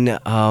in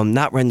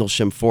not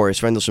Rendlesham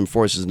Forest. Rendlesham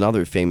Forest is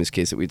another famous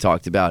case that we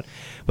talked about.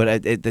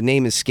 But the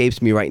name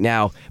escapes me right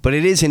now. But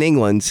it is in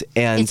England.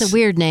 And it's a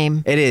weird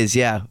name. It is,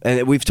 yeah.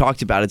 And we've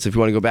talked about it, so if you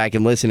want to go back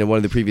and listen in one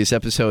of the previous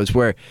episodes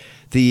where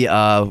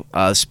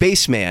the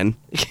spaceman,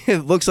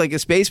 it looks like a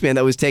spaceman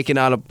that was taken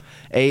on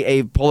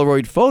a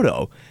Polaroid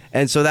photo.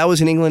 And so that was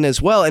in England as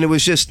well. And it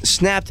was just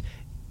snapped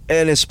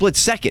in a split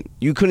second.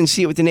 You couldn't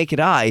see it with the naked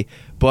eye,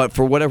 but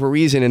for whatever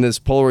reason in this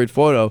Polaroid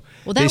photo,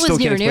 well, that was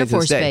near an Air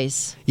Force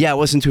base. Yeah, it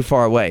wasn't too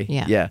far away.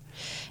 Yeah.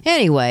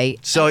 Anyway.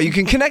 So you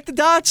can connect the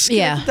dots.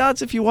 Connect the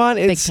dots if you want.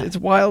 It's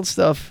wild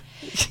stuff.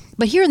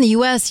 But here in the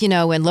U.S.,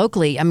 and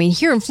locally, I mean,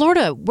 here in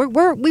Florida,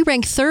 we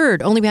rank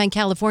third, only behind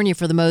California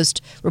for the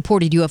most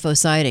reported UFO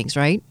sightings,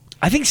 right?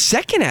 I think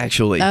second,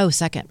 actually. Oh,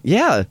 second.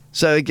 Yeah.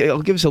 So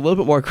it'll give us a little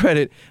bit more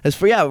credit. As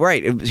for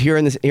right. Here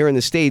in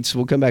the States,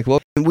 we'll come back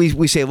locally.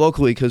 We say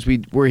locally because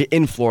we're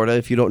in Florida.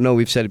 If you don't know,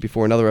 we've said it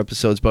before in other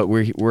episodes, but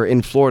we're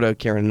in Florida,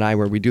 Karen and I,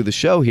 where we do the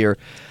show here.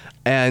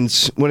 And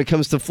when it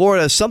comes to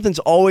Florida, something's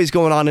always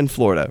going on in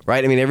Florida,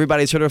 right? I mean,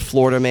 everybody's heard of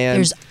Florida Man.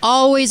 There's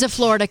always a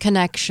Florida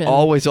connection.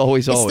 Always.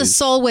 It's the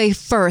Solway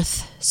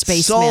Firth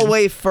spaceman.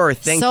 Solway Firth,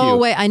 thank you.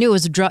 Solway, I knew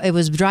it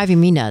was driving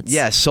me nuts.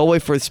 Yes, Solway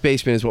Firth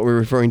spaceman is what we're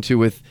referring to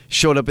with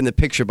showed up in the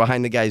picture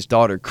behind the guy's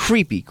daughter.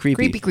 Creepy.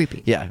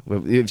 Yeah,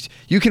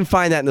 you can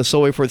find that in the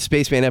Solway Firth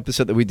spaceman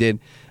episode that we did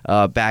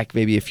back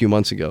maybe a few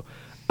months ago.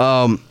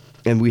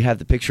 And we have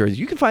the picture.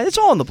 You can find it's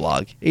all on the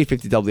blog,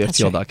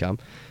 850wftl.com.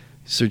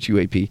 Search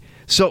UAP.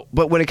 So,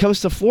 but when it comes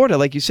to Florida,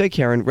 like you said,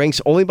 Karen,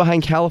 ranks only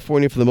behind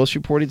California for the most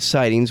reported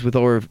sightings with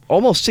over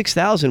almost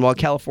 6,000, while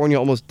California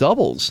almost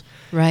doubles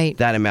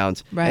that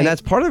amount. Right. And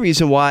that's part of the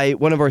reason why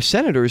one of our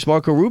senators,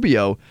 Marco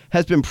Rubio,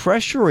 has been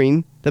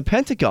pressuring the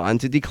Pentagon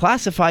to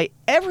declassify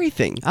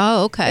everything.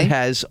 Oh, okay. It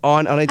has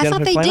on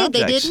unidentified I thought they did.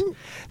 objects. They didn't?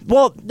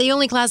 Well, they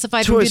only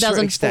classified from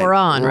 2004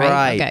 on,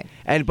 right?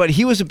 Okay. But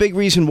he was a big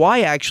reason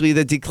why actually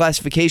the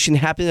declassification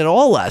happened at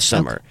all last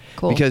summer.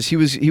 Cool. Because he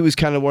was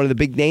kind of one of the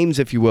big names,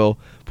 if you will,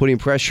 putting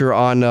pressure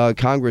on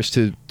Congress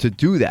to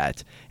do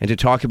that and to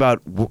talk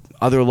about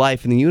other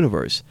life in the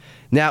universe.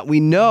 Now,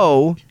 we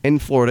know in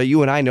Florida,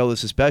 you and I know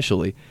this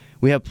especially,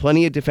 we have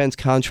plenty of defense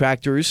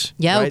contractors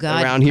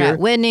around here. Pratt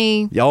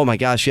Whitney. Oh, my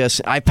gosh, yes.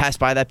 I passed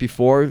by that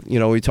before.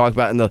 We talked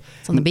about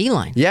It's on the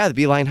Beeline. Yeah, the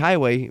Beeline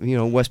Highway,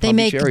 West Palm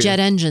Beach area. They make jet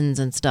engines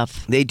and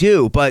stuff. They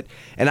do,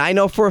 and I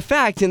know for a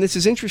fact, and this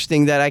is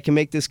interesting that I can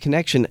make this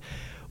connection,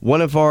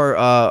 one of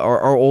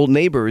our old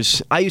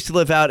neighbors, I used to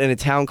live out in a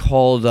town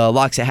called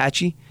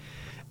Loxahatchee.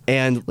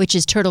 Which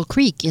is Turtle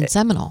Creek in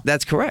Seminole.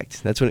 That's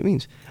correct. That's what it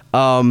means.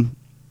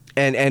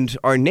 And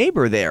our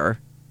neighbor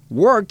there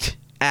worked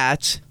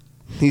at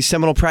the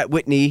Seminole Pratt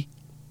Whitney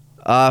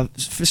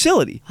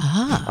facility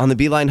on the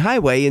Beeline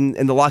Highway in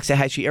the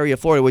Loxahatchee area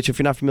of Florida, which if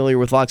you're not familiar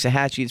with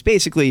Loxahatchee, it's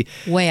basically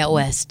way out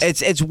west.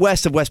 It's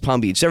west of West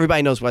Palm Beach. So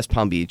everybody knows West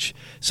Palm Beach.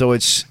 So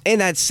it's in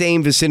that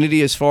same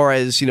vicinity as far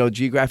as,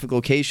 geographic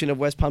location of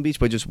West Palm Beach,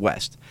 but just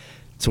west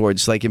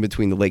towards like in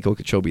between the Lake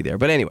Okeechobee there.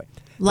 But anyway.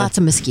 Lots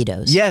of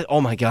mosquitoes. Yeah. Oh,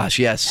 my gosh,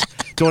 yes.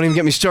 Don't even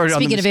get me started on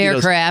the mosquitoes. Speaking of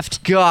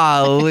aircraft.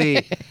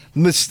 Golly.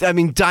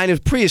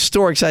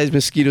 Prehistoric-sized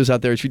mosquitoes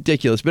out there. It's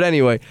ridiculous. But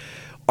anyway,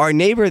 our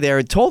neighbor there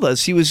had told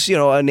us he was,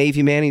 a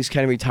Navy man. He's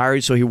kind of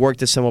retired, so he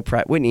worked at Seminole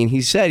Pratt Whitney. And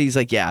he said, he's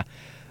like, yeah,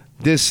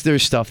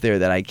 there's stuff there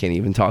that I can't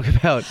even talk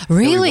about.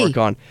 Really? That we work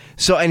on.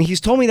 So, and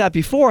he's told me that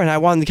before, and I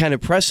wanted to kind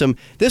of press him.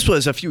 This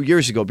was a few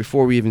years ago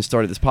before we even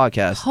started this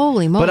podcast.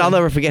 Holy moly. But I'll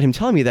never forget him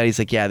telling me that. He's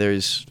like, yeah,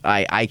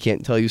 I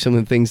can't tell you some of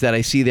the things that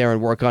I see there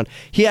and work on.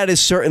 He had a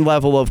certain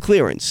level of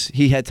clearance.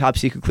 He had top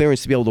secret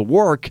clearance to be able to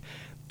work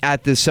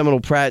at the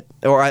Seminole Pratt,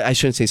 or I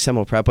shouldn't say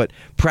Seminole Pratt, but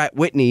Pratt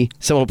Whitney.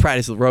 Seminole Pratt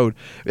is the road.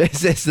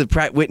 It's the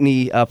Pratt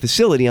Whitney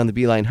facility on the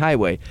Beeline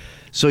Highway.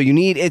 So you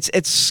need,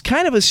 it's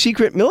kind of a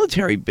secret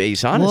military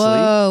base, honestly.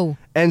 Whoa.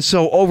 And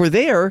so over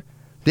there,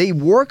 they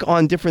work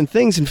on different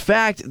things. In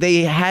fact,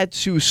 they had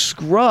to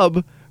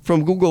scrub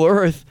from Google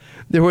Earth.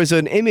 There was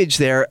an image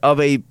there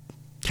of a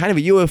kind of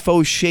a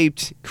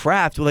UFO-shaped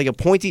craft with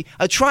like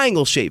a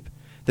triangle shape.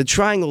 The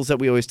triangles that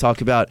we always talk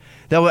about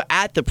that were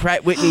at the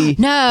Pratt Whitney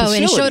No,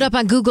 facility. and it showed up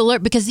on Google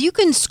Earth because you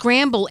can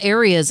scramble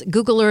areas.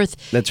 Google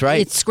Earth, That's right.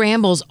 It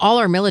scrambles all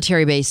our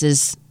military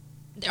bases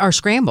are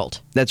scrambled.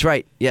 That's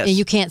right, yes. And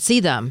you can't see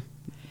them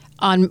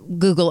on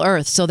Google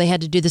Earth, so they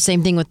had to do the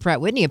same thing with Pratt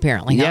Whitney,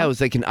 apparently. Yeah, huh? it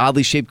was like an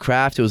oddly shaped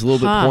craft. It was a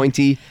little bit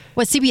pointy.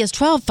 Well, CBS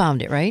 12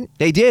 found it, right?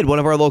 They did. One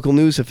of our local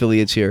news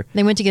affiliates here.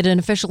 They went to get an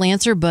official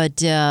answer,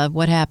 but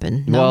what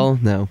happened? No? Well,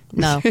 no.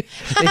 No.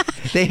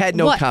 They had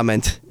no What?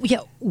 comment. Yeah,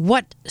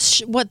 what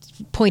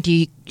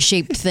pointy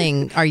shaped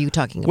thing are you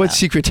talking about? What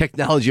secret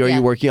technology are Yeah.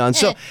 you working on?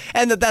 So,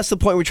 and that's the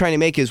point we're trying to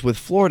make is with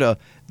Florida,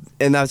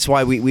 and that's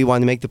why we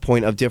wanted to make the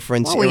point of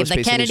different Well, we have the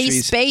aerospace Kennedy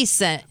industries. Space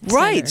Center.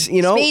 Right,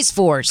 you know, Space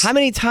Force. How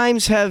many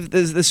times have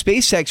the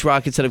SpaceX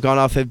rockets that have gone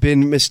off have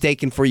been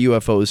mistaken for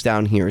UFOs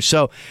down here?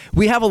 So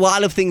we have a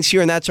lot of things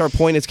here, and that's our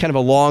point. It's kind of a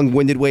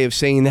long-winded way of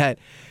saying that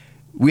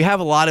we have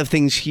a lot of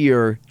things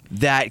here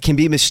that can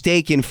be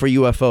mistaken for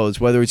UFOs,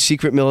 whether it's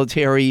secret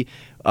military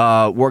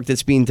work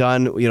that's being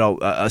done, you know,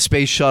 a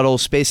space shuttle,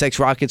 SpaceX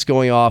rockets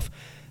going off.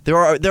 There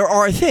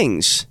are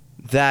things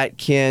that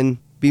can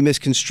be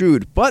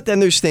misconstrued, but then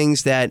there's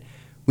things that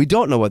we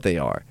don't know what they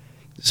are.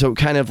 So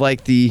kind of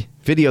like the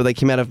video that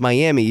came out of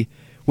Miami,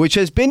 which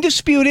has been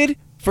disputed.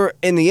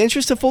 In the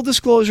interest of full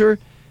disclosure,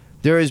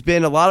 there has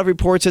been a lot of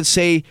reports that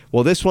say,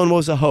 well, this one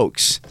was a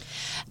hoax.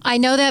 I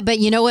know that, but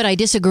you know what? I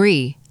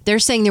disagree. They're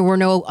saying there were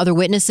no other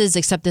witnesses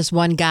except this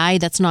one guy.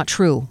 That's not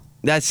true.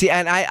 And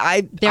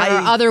there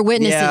are other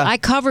witnesses. Yeah. I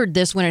covered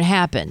this when it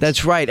happened.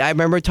 That's right. I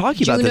remember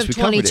talking about this. June of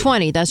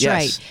 2020. That's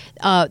yes.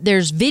 right.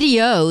 There's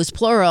videos,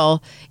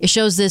 plural. It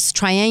shows this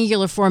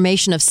triangular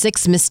formation of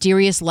 6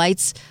 mysterious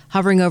lights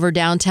hovering over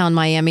downtown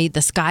Miami,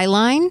 the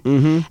skyline.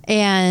 Mm-hmm.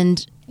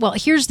 And, well,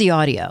 here's the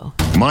audio.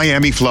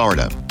 Miami,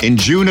 Florida, in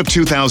June of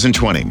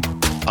 2020.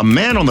 A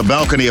man on the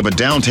balcony of a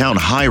downtown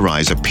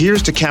high-rise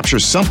appears to capture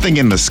something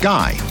in the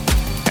sky,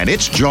 and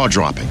it's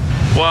jaw-dropping.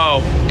 Wow.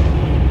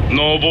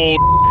 No bull.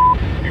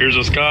 Here's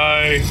a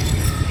sky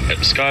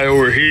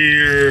over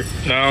here,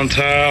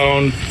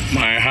 downtown,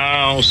 my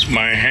house,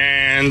 my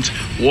hand.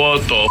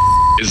 What the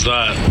is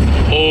that?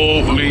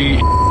 Holy.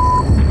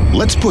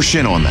 Let's push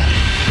in on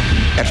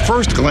that. At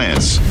first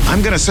glance,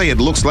 I'm gonna say it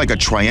looks like a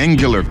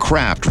triangular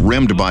craft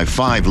rimmed by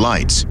 5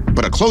 lights,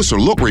 but a closer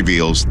look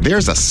reveals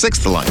there's a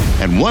 6th light,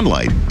 and one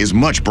light is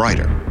much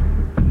brighter.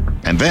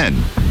 And then...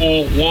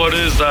 Oh, what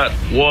is that?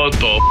 What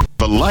the...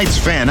 The lights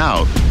fan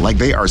out like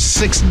they are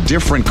 6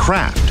 different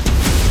craft.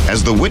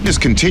 As the witness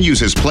continues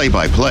his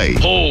play-by-play,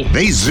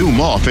 they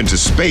zoom off into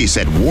space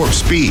at warp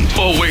speed.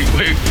 Oh, wait.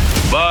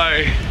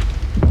 Bye.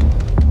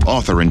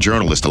 Author and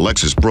journalist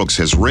Alexis Brooks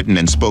has written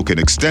and spoken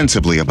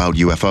extensively about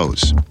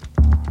UFOs.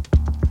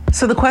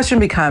 So the question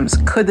becomes,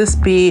 could this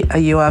be a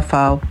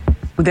UFO?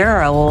 There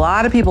are a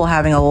lot of people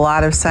having a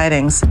lot of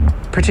sightings,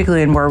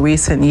 particularly in more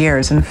recent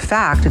years. In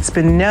fact, it's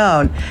been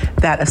known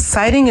that a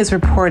sighting is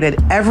reported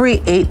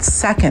every 8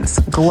 seconds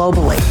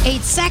globally.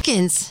 8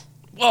 seconds?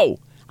 Whoa.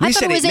 I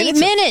thought it was 8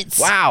 minutes.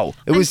 Wow.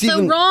 It I'm was so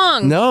even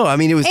wrong. No, I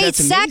mean, it was 8 that's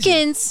amazing.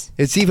 seconds.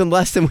 It's even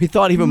less than we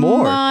thought, even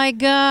more. My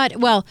God.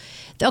 Well,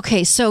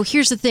 okay, so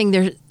here's the thing.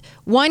 There,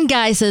 one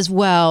guy says,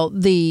 well,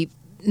 the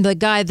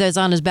guy that's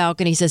on his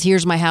balcony says,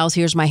 here's my house,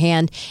 here's my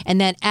hand.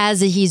 And then as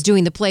he's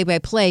doing the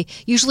play-by-play,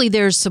 usually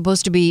there's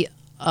supposed to be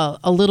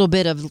a little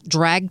bit of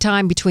drag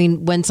time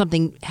between when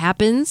something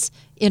happens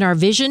in our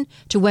vision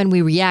to when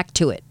we react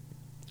to it.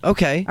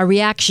 Okay. A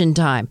reaction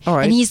time. All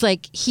right. And he's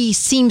like, he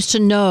seems to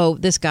know,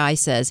 this guy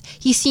says,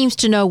 he seems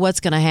to know what's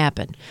going to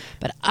happen.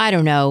 But I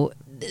don't know.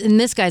 And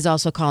this guy's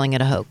also calling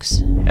it a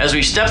hoax. As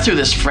we step through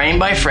this frame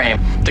by frame,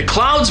 the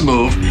clouds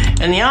move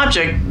and the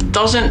object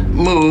doesn't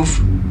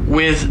move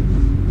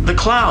with the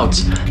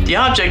clouds. The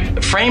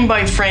object, frame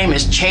by frame,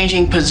 is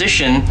changing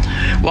position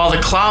while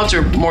the clouds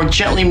are more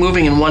gently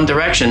moving in one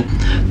direction.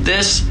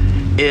 This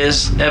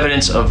is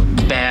evidence of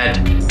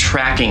bad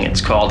tracking, it's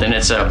called, and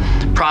it's a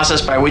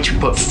process by which we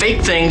put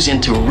fake things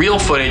into real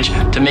footage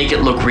to make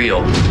it look real.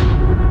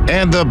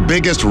 And the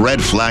biggest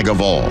red flag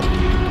of all,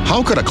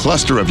 how could a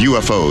cluster of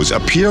UFOs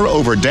appear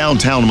over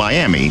downtown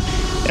Miami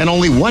and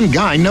only one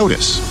guy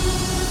notice?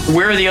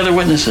 Where are the other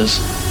witnesses?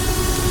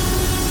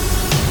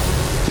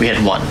 We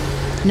had one.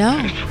 No.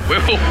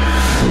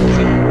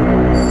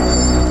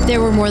 There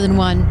were more than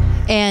one.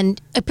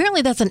 And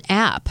apparently that's an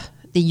app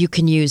that you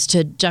can use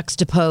to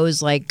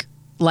juxtapose like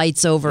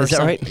lights over. Is that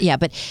right? Yeah,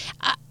 but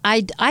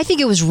I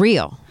think it was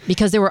real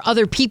because there were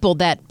other people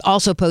that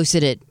also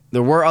posted it.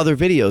 There were other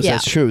videos. Yeah.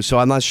 That's true. So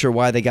I'm not sure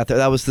why they got there.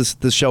 That was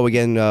the show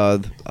again.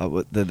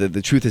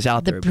 The truth is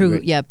out there.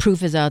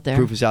 Proof is out there.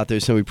 Proof is out there.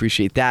 So we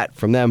appreciate that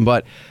from them.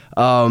 But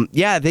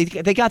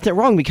they got that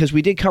wrong because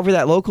we did cover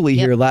that locally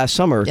here last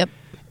summer. Yep.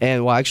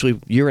 And well, actually,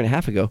 a year and a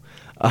half ago.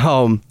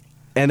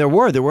 And there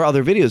were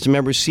other videos. I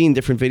remember seeing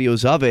different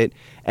videos of it,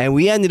 and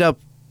we ended up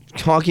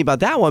talking about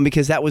that one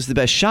because that was the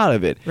best shot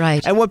of it.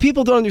 Right. And what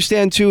people don't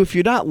understand too, if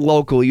you're not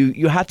local,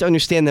 you have to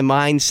understand the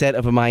mindset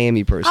of a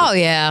Miami person. Oh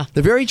yeah.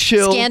 They're very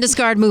chill. Scan,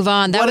 discard, move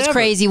on. That was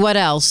crazy. What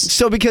else?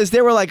 So because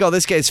they were like, oh,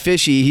 this guy's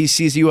fishy. He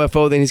sees a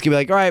UFO, then he's gonna be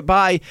like, all right,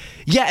 bye.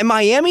 Yeah, in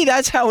Miami,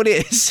 that's how it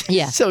is.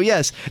 Yeah. So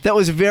yes, that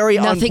was very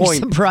on point. Nothing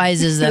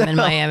surprises them in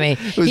Miami.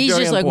 He's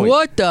just like, point.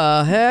 what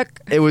the heck?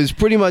 It was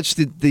pretty much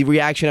the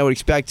reaction I would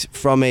expect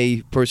from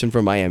a person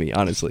from Miami,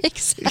 honestly.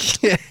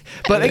 Exactly.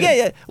 But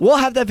again, we'll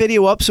have that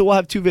video up, so we'll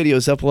have 2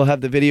 videos up. We'll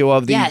have the video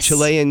of the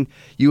Chilean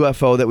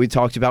UFO that we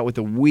talked about with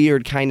the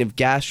weird kind of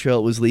gas trail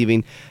it was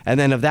leaving, and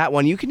then of that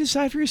one, you can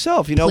decide for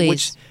yourself. You know,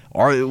 Please.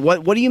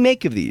 what do you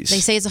make of these? They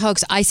say it's a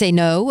hoax. I say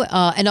no.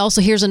 And also,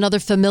 here's another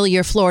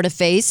familiar Florida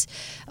face,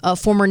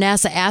 former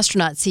NASA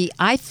astronaut. See,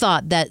 I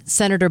thought that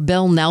Senator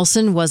Bill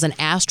Nelson was an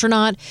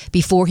astronaut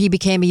before he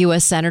became a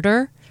U.S.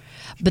 Senator,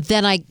 but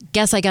then I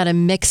guess I got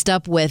him mixed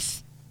up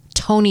with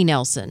Tony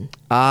Nelson.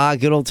 Ah,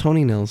 good old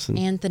Tony Nelson.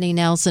 Anthony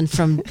Nelson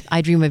from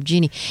I Dream of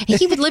Jeannie. And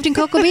he lived in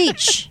Cocoa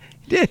Beach.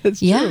 Yeah,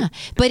 that's true.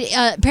 But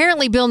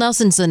apparently Bill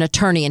Nelson's an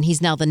attorney and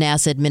he's now the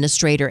NASA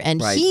administrator.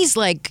 And Right. he's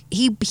like,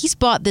 he's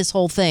bought this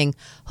whole thing,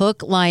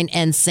 hook, line,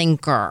 and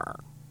sinker.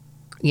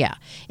 Yeah.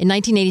 In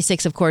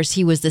 1986, of course,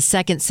 he was the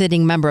second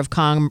sitting member of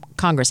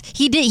Congress.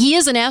 He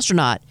is an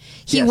astronaut.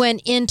 He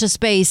went into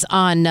space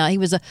on, he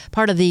was a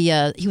part of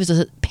the, he was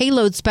a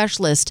payload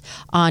specialist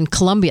on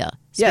Columbia.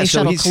 Space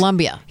Shuttle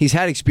Columbia. He's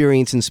had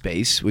experience in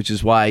space, which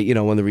is why,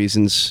 one of the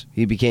reasons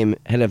he became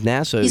head of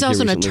NASA. He's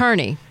also an recently.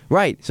 attorney.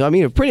 Right. So,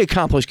 a pretty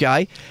accomplished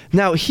guy.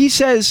 Now, he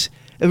says,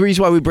 the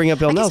reason why we bring up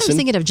Bill I Nelson. was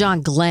thinking of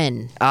John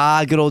Glenn.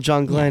 Ah, good old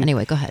John Glenn. Yeah,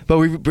 anyway, go ahead. But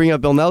we bring up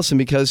Bill Nelson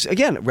because,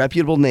 again,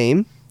 reputable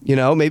name.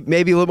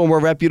 Maybe a little bit more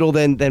reputable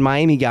than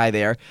Miami guy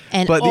there.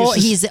 And but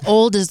he's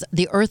old as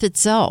the earth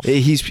itself.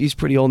 He's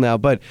pretty old now.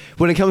 But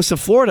when it comes to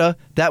Florida,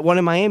 that one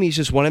in Miami is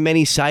just one of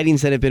many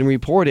sightings that have been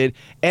reported.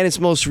 And its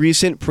most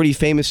recent, pretty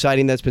famous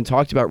sighting that's been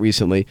talked about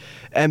recently.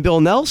 And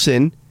Bill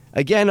Nelson,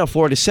 again, a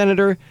Florida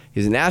senator,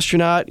 he's an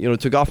astronaut,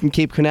 took off from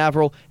Cape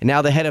Canaveral, and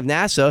now the head of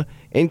NASA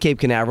in Cape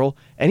Canaveral.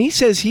 And he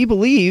says he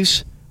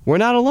believes we're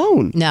not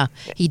alone. No,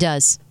 he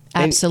does.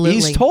 Absolutely.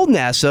 And he's told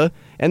NASA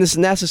and this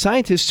NASA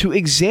scientist to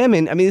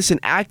examine, this is an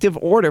active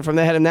order from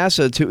the head of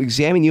NASA to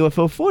examine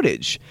UFO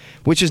footage,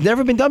 which has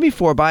never been done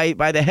before by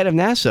the head of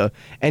NASA.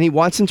 And he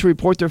wants them to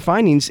report their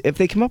findings if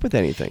they come up with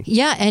anything.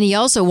 Yeah, and he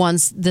also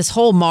wants, this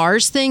whole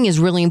Mars thing is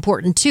really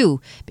important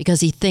too,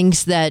 because he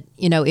thinks that,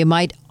 it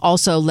might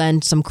also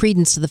lend some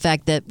credence to the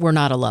fact that we're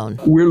not alone.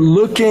 We're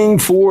looking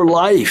for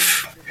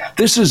life.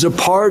 This is a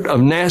part of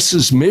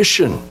NASA's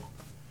mission.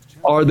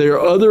 Are there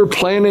other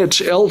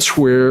planets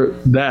elsewhere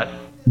that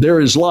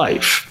there is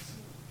life?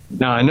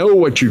 Now, I know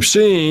what you've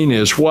seen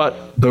is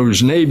what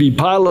those Navy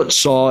pilots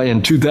saw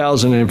in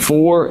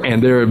 2004,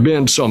 and there have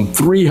been some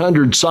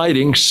 300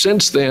 sightings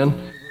since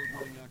then.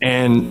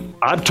 And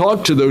I've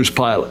talked to those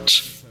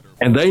pilots,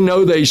 and they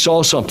know they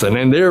saw something,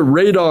 and their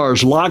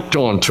radars locked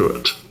onto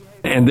it.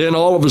 And then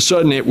all of a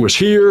sudden it was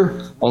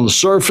here on the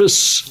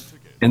surface,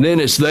 and then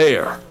it's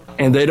there.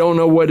 And they don't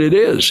know what it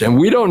is, and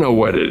we don't know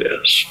what it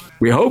is.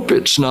 We hope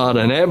it's not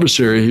an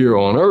adversary here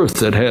on Earth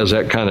that has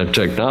that kind of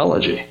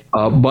technology,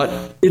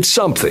 but it's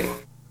something.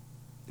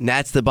 And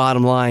that's the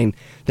bottom line.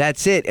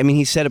 That's it.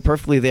 He said it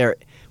perfectly there.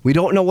 We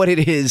don't know what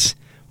it is,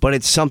 but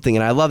it's something.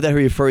 And I love that he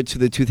referred to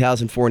the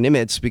 2004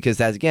 Nimitz because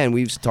that's, again,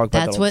 we've talked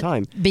about that all the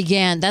time.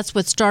 That's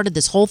what started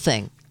this whole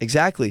thing.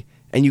 Exactly.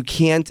 And you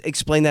can't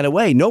explain that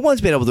away. No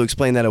one's been able to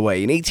explain that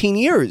away in 18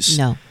 years.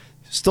 No.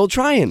 Still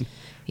trying.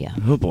 Yeah.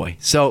 Oh, boy.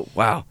 So,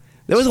 wow.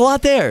 There was a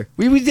lot there.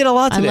 We did a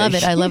lot today.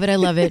 I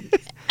love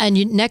it.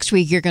 And next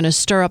week, you're going to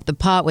stir up the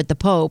pot with the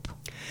Pope.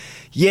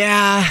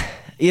 Yeah.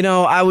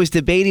 I was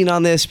debating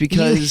on this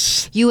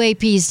because...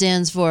 UAP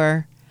stands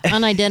for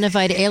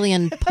Unidentified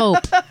Alien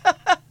Pope.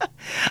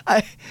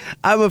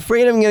 I'm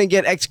afraid I'm going to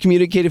get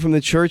excommunicated from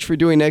the church for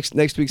doing next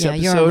week's episode.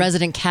 Yeah, you're a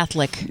resident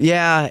Catholic.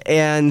 Yeah,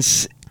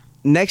 and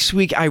next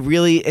week,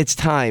 it's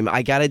time.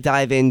 I got to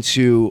dive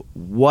into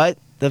what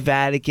the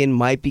Vatican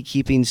might be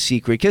keeping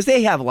secret, because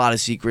they have a lot of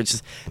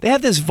secrets. They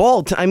have this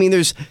vault.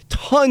 There's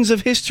tons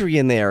of history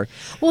in there.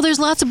 Well, there's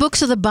lots of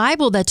books of the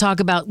Bible that talk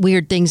about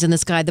weird things in the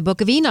sky. The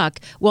Book of Enoch.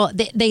 Well,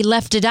 they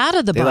left it out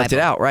of the Bible. They left it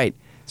out, right.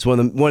 It's one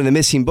of the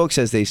missing books,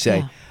 as they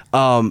say.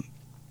 Yeah.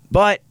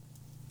 But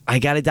I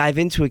got to dive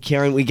into it,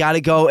 Karen. We got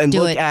to go and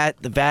look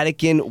at the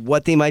Vatican,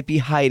 what they might be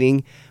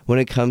hiding when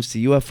it comes to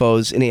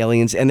UFOs and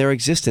aliens and their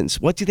existence.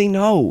 What do they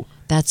know?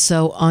 That's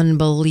so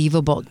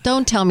unbelievable.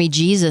 Don't tell me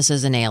Jesus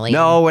is an alien.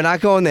 No, we're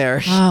not going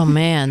there. Oh,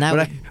 man.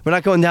 We're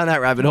not going down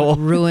that rabbit hole.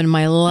 Ruin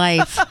my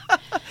life.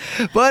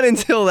 But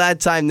until that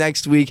time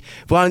next week,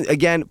 well,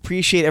 again,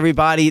 appreciate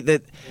everybody.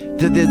 That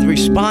the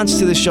response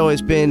to the show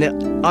has been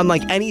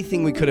unlike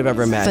anything we could have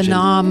ever imagined.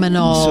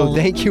 Phenomenal. So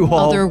thank you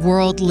all.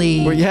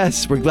 Otherworldly.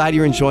 We're glad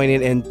you're enjoying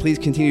it, and please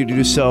continue to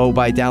do so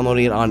by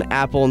downloading it on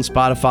Apple and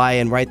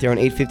Spotify, and right there on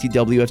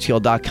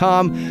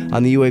 850WFTL.com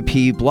on the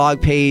UAP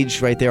blog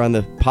page, right there on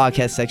the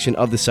podcast section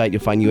of the site,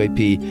 you'll find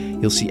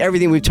UAP. You'll see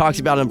everything we've talked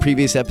about on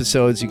previous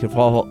episodes. You can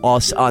follow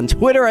us on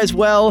Twitter as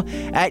well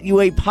at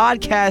UA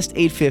Podcast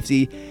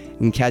 850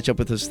 and catch up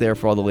with us there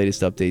for all the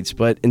latest updates.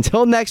 But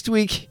until next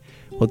week,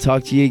 we'll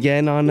talk to you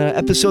again on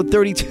episode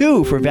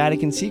 32 for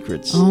Vatican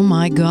Secrets. Oh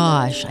my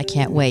gosh, I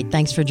can't wait.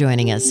 Thanks for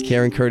joining us.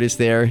 Karen Curtis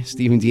there,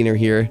 Stephen Diener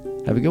here.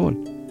 Have a good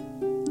one.